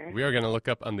are... We are going to look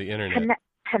up on the internet.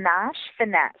 Panache,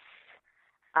 finesse.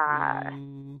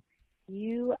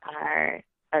 You are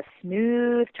a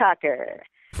smooth talker.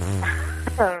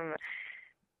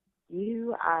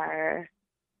 You are...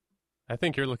 I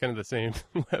think you're looking at the same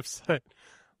website.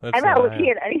 I'm not looking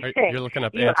at anything. You're looking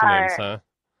up antonyms, huh?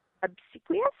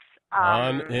 Obsequious?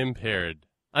 Unimpaired.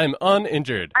 I'm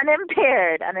uninjured.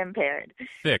 Unimpaired.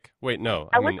 Thick. Wait, no.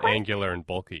 I'm angular and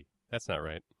bulky. That's not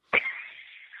right.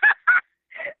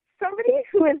 Somebody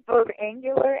who is both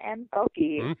angular and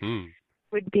bulky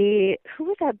would be... Who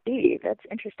would that be? That's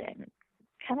interesting.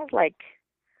 Kind of like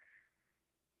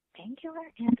angular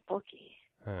and bulky.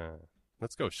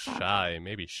 Let's go shy.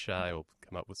 Maybe shy will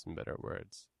come up with some better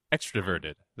words.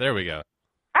 Extroverted. There we go.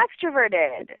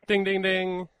 Extroverted. Ding, ding,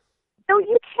 ding. So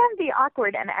you can be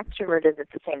awkward and extroverted at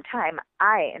the same time.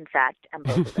 I, in fact, am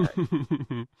both of those.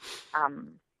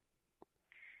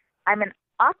 I'm an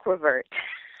aquavert.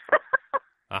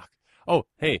 Oh,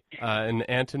 hey, an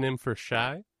antonym for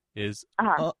shy is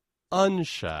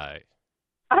unshy.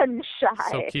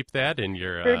 Unshy. So keep that in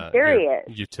your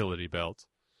utility belt.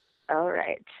 All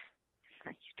right.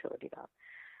 Utility belt.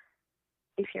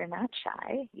 If you're not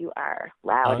shy, you are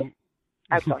loud,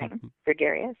 outgoing,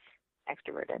 gregarious,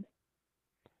 extroverted.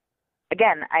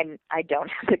 Again, I don't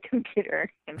have the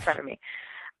computer in front of me.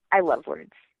 I love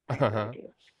words. I really do.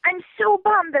 I'm so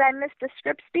bummed that I missed the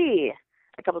Scripps B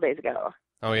a couple days ago.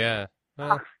 Oh, yeah.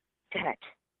 Damn it.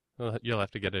 Well, you'll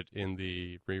have to get it in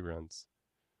the reruns.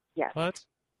 Yes. What?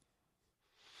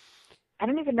 I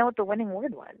don't even know what the winning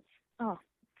word was. Oh,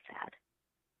 sad.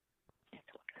 I have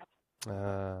to look it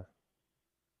up.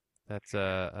 That's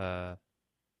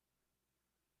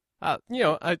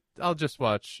I'll just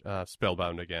watch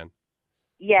Spellbound again.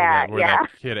 Yeah, where that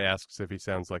kid asks if he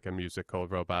sounds like a musical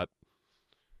robot.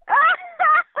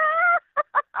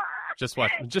 Just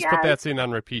watch. Just put that scene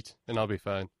on repeat, and I'll be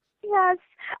fine. Yes,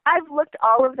 I've looked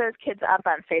all of those kids up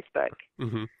on Facebook.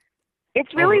 Mm-hmm.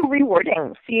 It's really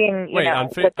rewarding seeing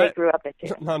what they grew up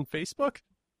into. On Facebook?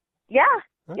 Yeah.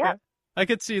 Okay. Yeah. I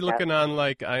could see looking on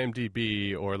like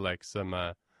IMDb or like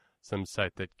some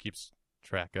site that keeps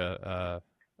track of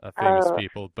famous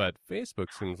people, but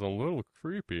Facebook seems a little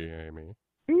creepy, Amy.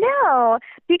 No,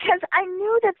 because I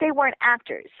knew that they weren't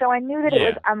actors, so I knew that it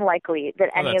was unlikely that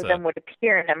any of them would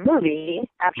appear in a movie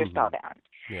after Spellbound.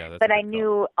 Yeah, that's but I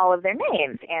knew all of their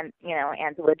names, and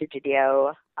Angela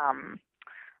DiGidio. Now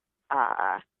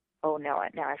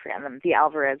I forgot them. The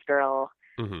Alvarez girl,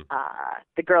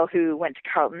 the girl who went to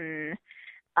Carlton,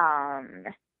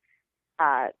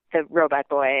 the robot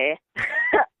boy.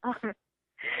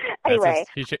 Anyway,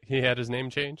 he had his name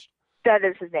changed. That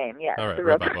is his name, yes. All right, the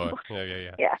robot boy.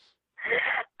 Yeah. Yeah.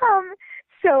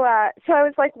 So I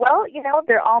was like, well,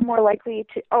 they're all more likely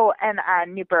to. Oh, and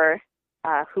Nooper,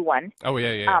 who won. Oh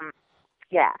yeah.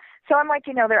 Yeah. So I'm like,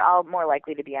 they're all more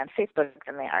likely to be on Facebook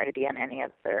than they are to be on any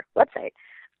other website.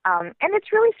 And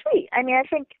it's really sweet. I mean, I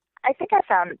think I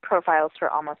found profiles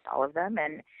for almost all of them,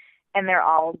 and they're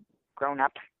all grown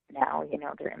up now.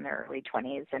 They're in their early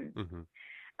 20s and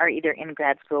are either in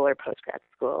grad school or post grad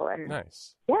school. And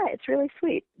nice. Yeah, it's really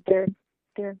sweet. They're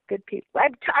good people. I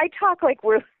talk like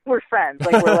we're friends,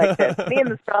 like we're like this. Me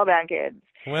and the Spellbound kids.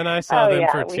 When I saw them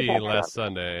for tea last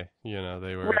Sunday,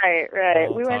 they were right.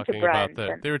 We went to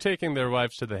brunch. They were taking their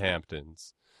wives to the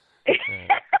Hamptons.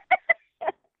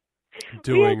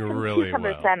 Doing really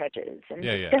well. Sandwiches and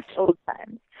yeah. just old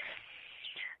times.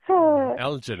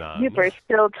 Algernon. Nooper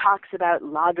still talks about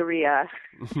Logorrhea.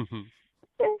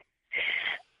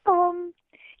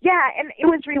 Yeah, and it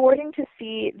was rewarding to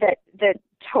see that the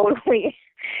totally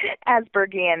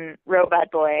Aspergian robot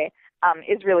boy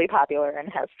is really popular and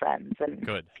has friends, and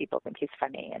people think he's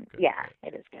funny, and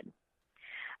it is good.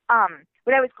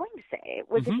 What I was going to say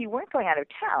was if you weren't going out of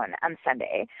town on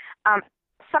Sunday,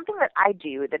 something that I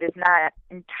do that is not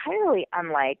entirely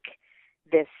unlike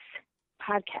this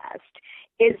podcast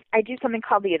is I do something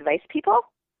called the Advice People.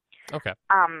 Okay.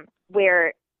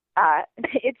 Where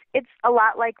it's a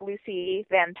lot like Lucy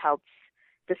Van Pelt's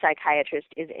The Psychiatrist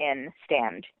is in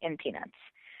Stand in Peanuts.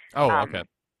 Oh, okay.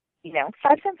 5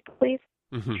 cents, please.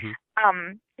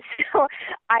 So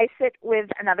I sit with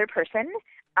another person,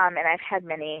 and I've had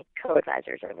many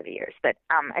co-advisors over the years, but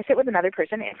I sit with another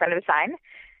person in front of a sign,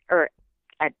 or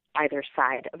at either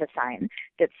side of a sign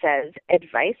that says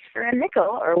advice for a nickel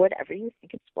or whatever you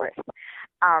think it's worth.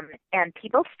 And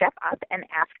people step up and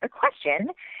ask a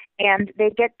question, and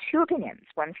they get 2 opinions,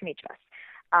 one from each of us.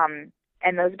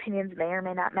 And those opinions may or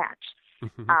may not match.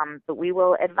 But we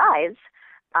will advise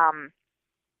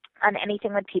on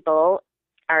anything that people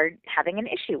are having an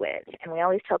issue with. And we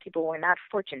always tell people we're not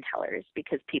fortune tellers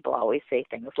because people always say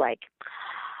things like,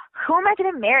 who am I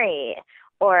going to marry?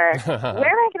 Or where am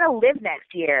I going to live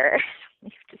next year? You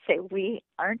have to say we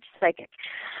aren't psychic,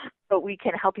 but we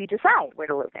can help you decide where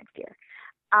to live next year.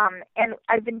 And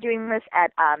I've been doing this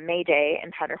at May Day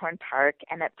in Powderhorn Park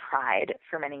and at Pride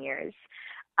for many years,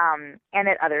 and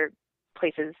at other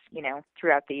places,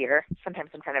 throughout the year,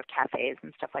 sometimes in front of cafes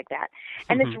and stuff like that.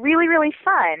 And it's really, really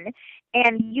fun,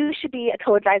 and you should be a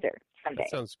co-advisor someday.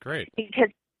 That sounds great. Because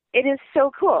it is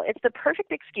so cool. It's the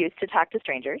perfect excuse to talk to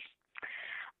strangers,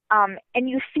 and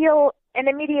you feel an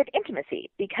immediate intimacy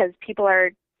because people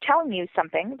are telling you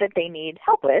something that they need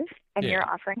help with, and you're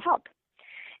offering help.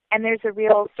 And there's a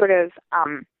real sort of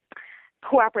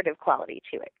cooperative quality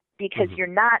to it because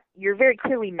you're very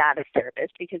clearly not a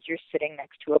therapist because you're sitting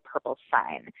next to a purple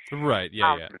sign. Right,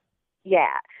 yeah.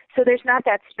 Yeah. So there's not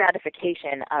that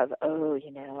stratification of,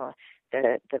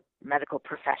 the medical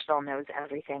professional knows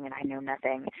everything and I know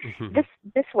nothing.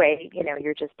 This way,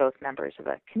 you're just both members of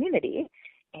a community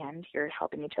and you're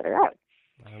helping each other out.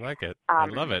 I like it. I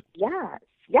love it.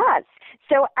 Yes.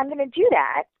 So I'm going to do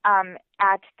that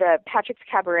at the Patrick's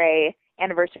Cabaret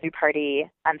anniversary party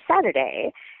on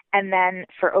Saturday, and then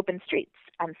for Open Streets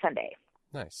on Sunday.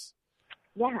 Nice.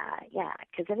 Yeah,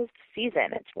 because it is the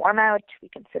season. It's warm out. We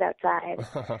can sit outside.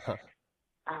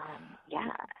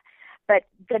 Yeah. But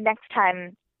the next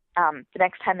time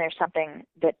there's something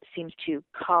that seems to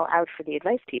call out for the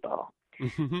advice people,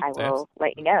 I will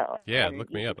let you know. Yeah, look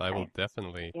me up. I will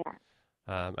definitely. Yeah.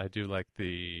 I do like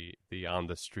the on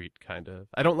the street kind of.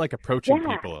 I don't like approaching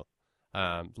people,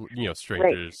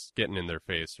 strangers getting in their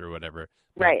face or whatever.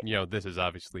 But, right. This is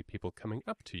obviously people coming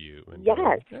up to you. And yes.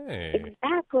 Going, hey,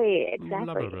 exactly. Blah,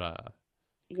 blah, blah.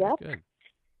 Yep. Good.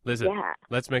 Listen,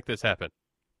 let's make this happen.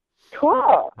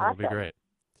 Cool. That'll be great.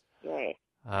 Yay.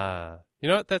 You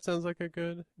know what? That sounds like a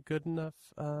good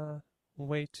enough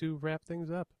way to wrap things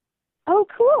up. Oh,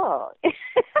 cool.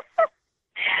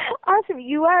 Awesome.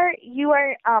 You are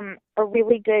a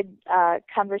really good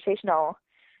conversational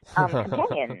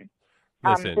companion.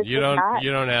 Listen, you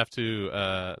don't have to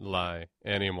lie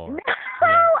anymore.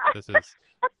 No, this is.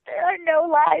 There are no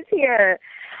lies here.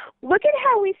 Look at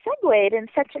how we segued in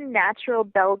such a natural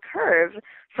bell curve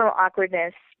from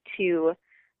awkwardness to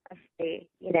a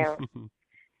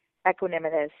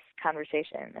equanimous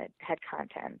conversation that had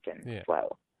content and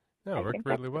flow. No, it worked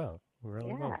really well.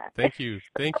 Really well. Thank you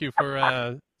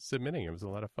for submitting. It was a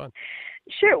lot of fun.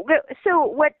 Sure. So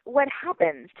what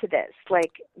happens to this?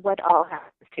 Like, what all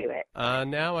happens to it?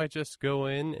 Now I just go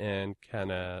in and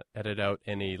kind of edit out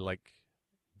any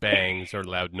bangs or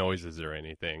loud noises or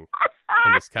anything,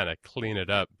 and just kind of clean it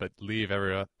up, but leave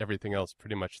everything else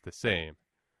pretty much the same.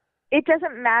 It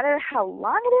doesn't matter how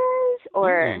long it is,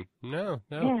 or no.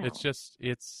 It's just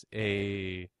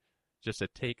a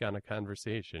take on a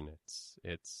conversation.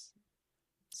 It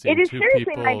is seriously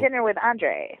people... my dinner with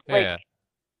Andre.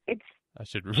 It's I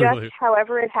should just really...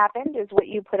 however it happened is what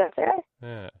you put up there.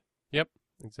 Yeah. Yep.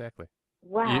 Exactly.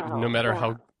 Wow. No matter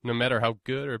how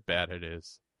good or bad it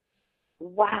is.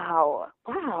 Wow.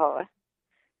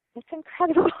 That's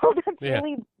incredible. That's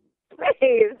really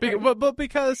brave. But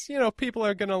because people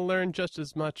are going to learn just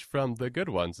as much from the good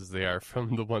ones as they are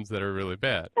from the ones that are really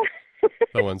bad.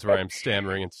 The ones where I'm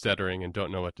stammering and stuttering and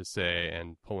don't know what to say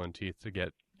and pulling teeth to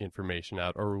get information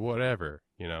out or whatever,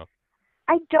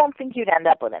 I don't think you'd end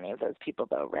up with any of those people,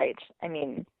 though, right? I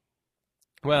mean...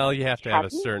 Well, you have to have a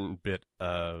certain bit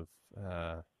of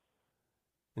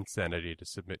insanity to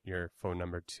submit your phone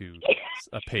number to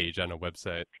a page on a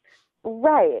website.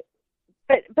 Right.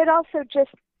 But also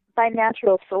just by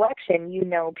natural selection, you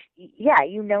know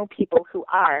people who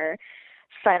are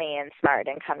funny and smart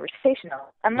and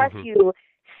conversational, unless you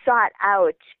sought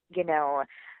out,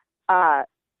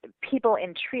 people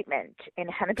in treatment in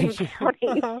Hennepin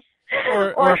County.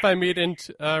 or if I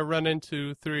run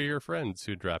into three of your friends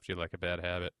who dropped you like a bad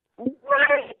habit.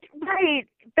 Right.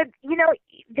 But,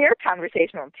 they're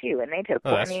conversational too, and they have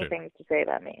plenty of things to say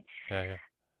about me. Yeah.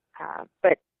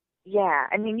 But, yeah,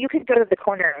 I mean, you could go to the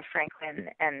corner of Franklin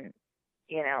and,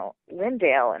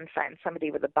 Lyndale and find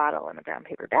somebody with a bottle in a brown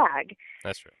paper bag.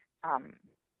 That's true.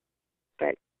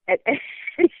 But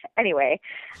anyway,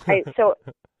 so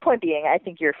point being, I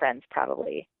think your friends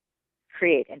probably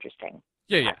create interesting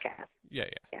podcasts. Yeah.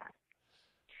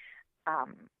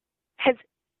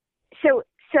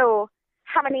 So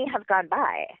how many have gone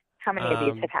by? How many of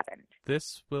these have happened?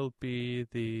 This will be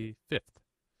the 5th.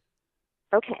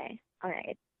 Okay, all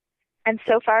right. And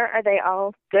so far, are they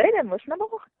all good and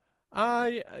listenable?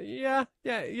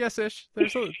 Yes-ish.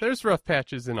 There's rough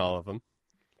patches in all of them.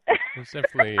 There's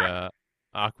definitely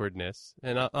awkwardness,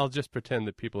 and I'll just pretend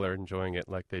that people are enjoying it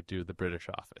like they do the British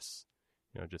Office.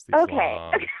 Just these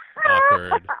long,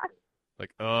 awkward,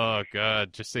 like, oh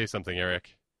God, just say something,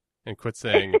 Eric, and quit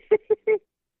saying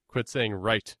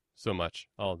right so much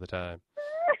all the time.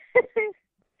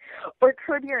 Or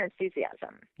curb your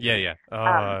enthusiasm. Yeah.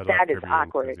 Oh, that is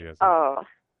awkward. Oh,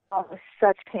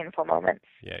 such painful moments.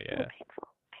 Yeah.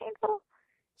 Painful.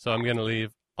 So I'm going to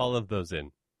leave all of those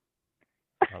in.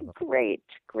 Great.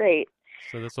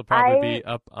 So this will probably be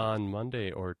up on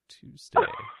Monday or Tuesday.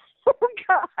 Oh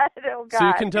God. So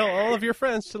you can tell all of your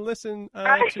friends to listen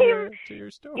to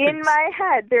your stories. In my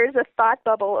head, there's a thought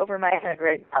bubble over my head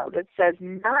right now that says,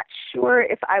 not sure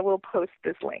if I will post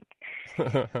this link.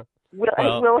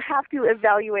 We'll have to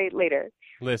evaluate later.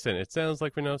 Listen, it sounds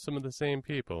like we know some of the same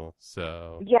people,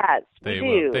 so yes,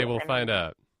 they will find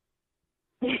out.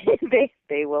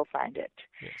 They will find it.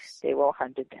 Yes. They will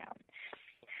hunt it down.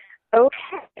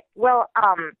 Okay. Well,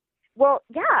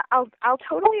 yeah, I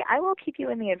will keep you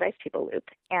in the Advice People loop.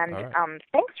 And right.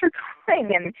 Thanks for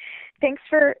calling, and thanks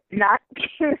for not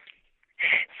being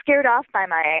scared off by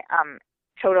my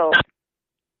total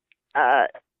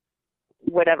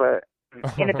whatever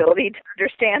inability to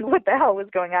understand what the hell was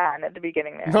going on at the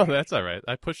beginning there. No, that's all right.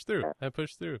 I pushed through.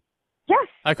 Yes.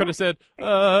 I could have said,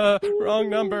 wrong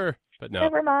number, but no.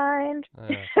 Never mind.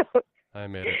 I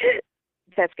made it.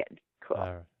 That's good. Cool.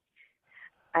 All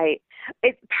right.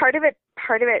 Part of it,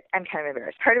 I'm kind of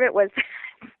embarrassed. Part of it was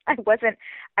I wasn't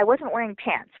wearing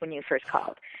pants when you first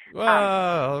called. Well,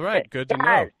 all right. Good to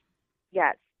know.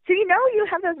 Yes. So you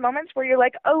have those moments where you're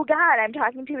like, oh God, I'm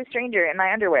talking to a stranger in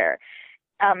my underwear.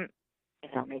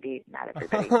 Maybe not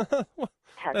everybody.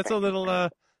 That's a little.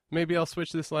 Maybe I'll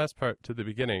switch this last part to the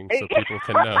beginning so people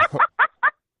can know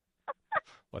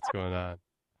what's going on.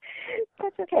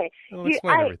 That's okay. I'll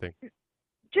explain everything.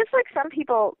 Just like some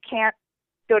people can't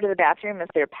go to the bathroom if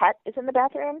their pet is in the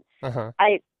bathroom,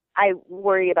 I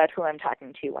worry about who I'm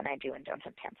talking to when I do and don't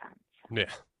have pants on. So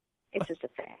yeah. It's just a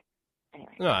thing.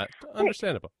 Anyway. No,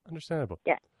 understandable.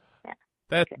 Yeah.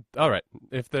 All right.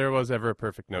 If there was ever a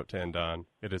perfect note to end on,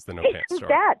 it is the no pants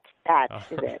story. That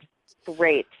is it.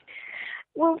 Great.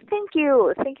 Well, thank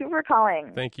you. Thank you for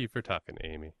calling. Thank you for talking,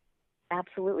 Amy.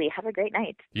 Absolutely. Have a great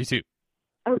night. You too.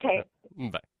 Okay.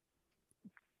 Bye.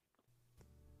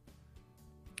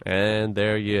 And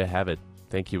there you have it.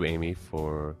 Thank you, Amy,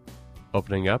 for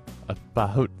opening up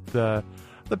about the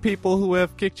people who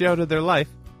have kicked you out of their life.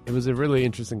 It was a really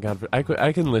interesting conversation.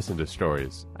 I can listen to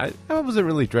stories. I wasn't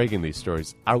really dragging these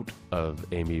stories out of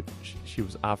Amy. She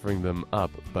was offering them up,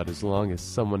 but as long as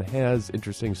someone has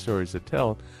interesting stories to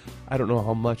tell, I don't know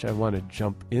how much I want to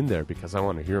jump in there because I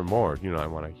want to hear more. I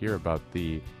want to hear about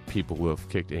the people who have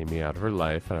kicked Amy out of her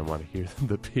life, and I want to hear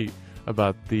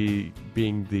about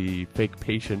being the fake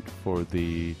patient for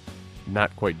the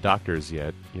not quite doctors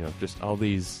yet. Just all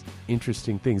these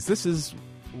interesting things. This is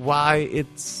why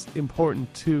it's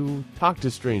important to talk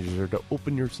to strangers or to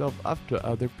open yourself up to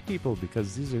other people,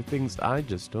 because these are things I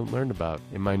just don't learn about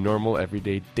in my normal,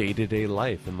 everyday, day-to-day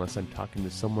life unless I'm talking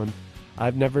to someone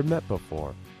I've never met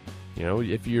before.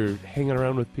 If you're hanging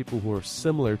around with people who are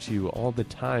similar to you all the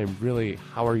time, really,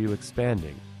 how are you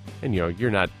expanding? And,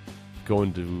 you're not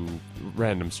going to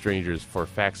random strangers for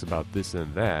facts about this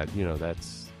and that.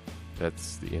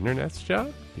 That's the internet's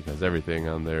job, because everything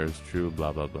on there is true,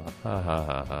 blah, blah, blah. Ha, ha,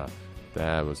 ha, ha.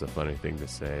 That was a funny thing to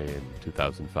say in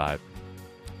 2005.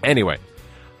 Anyway,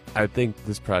 I think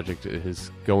this project is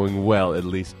going well, at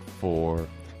least for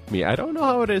me. I don't know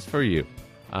how it is for you.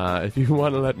 If you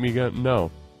want to let me know,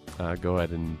 go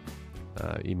ahead and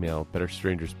email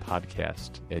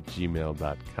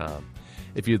betterstrangerspodcast@gmail.com.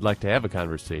 If you'd like to have a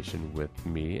conversation with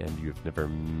me and you've never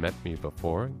met me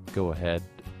before, go ahead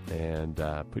and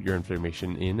put your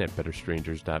information in at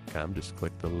betterstrangers.com. Just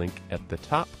click the link at the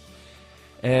top.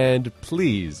 And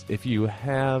please, if you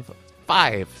have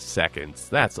 5 seconds,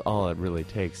 that's all it really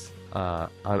takes, on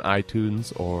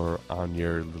iTunes or on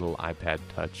your little iPad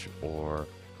Touch or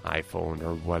iPhone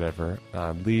or whatever,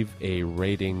 leave a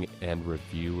rating and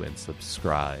review and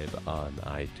subscribe on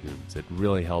iTunes. It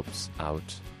really helps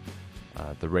out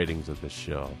the ratings of the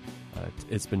show.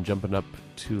 It's been jumping up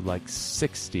to like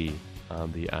 60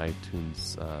 on the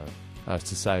iTunes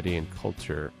Society and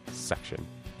Culture section,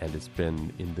 and it's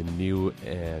been in the new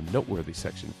and noteworthy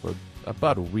section for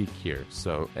about a week here.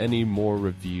 So any more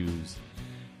reviews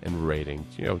and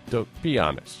ratings, don't be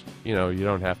honest. You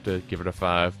don't have to give it a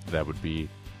 5. That would be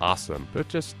awesome. But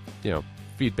just,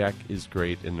 feedback is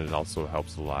great, and it also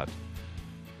helps a lot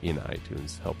in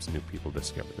iTunes, helps new people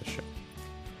discover the show.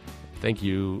 thank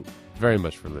you very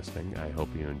much for listening. I hope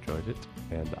you enjoyed it,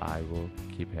 and I will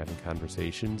keep having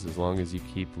conversations as long as you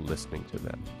keep listening to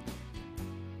them.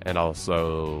 And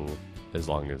also, as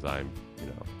long as I'm,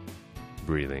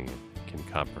 breathing and can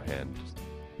comprehend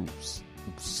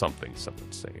something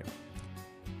someone's saying.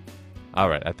 All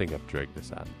right, I think I've dragged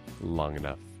this on long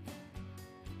enough.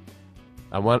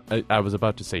 I was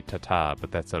about to say ta-ta,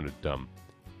 but that sounded dumb.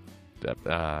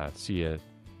 See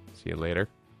you later.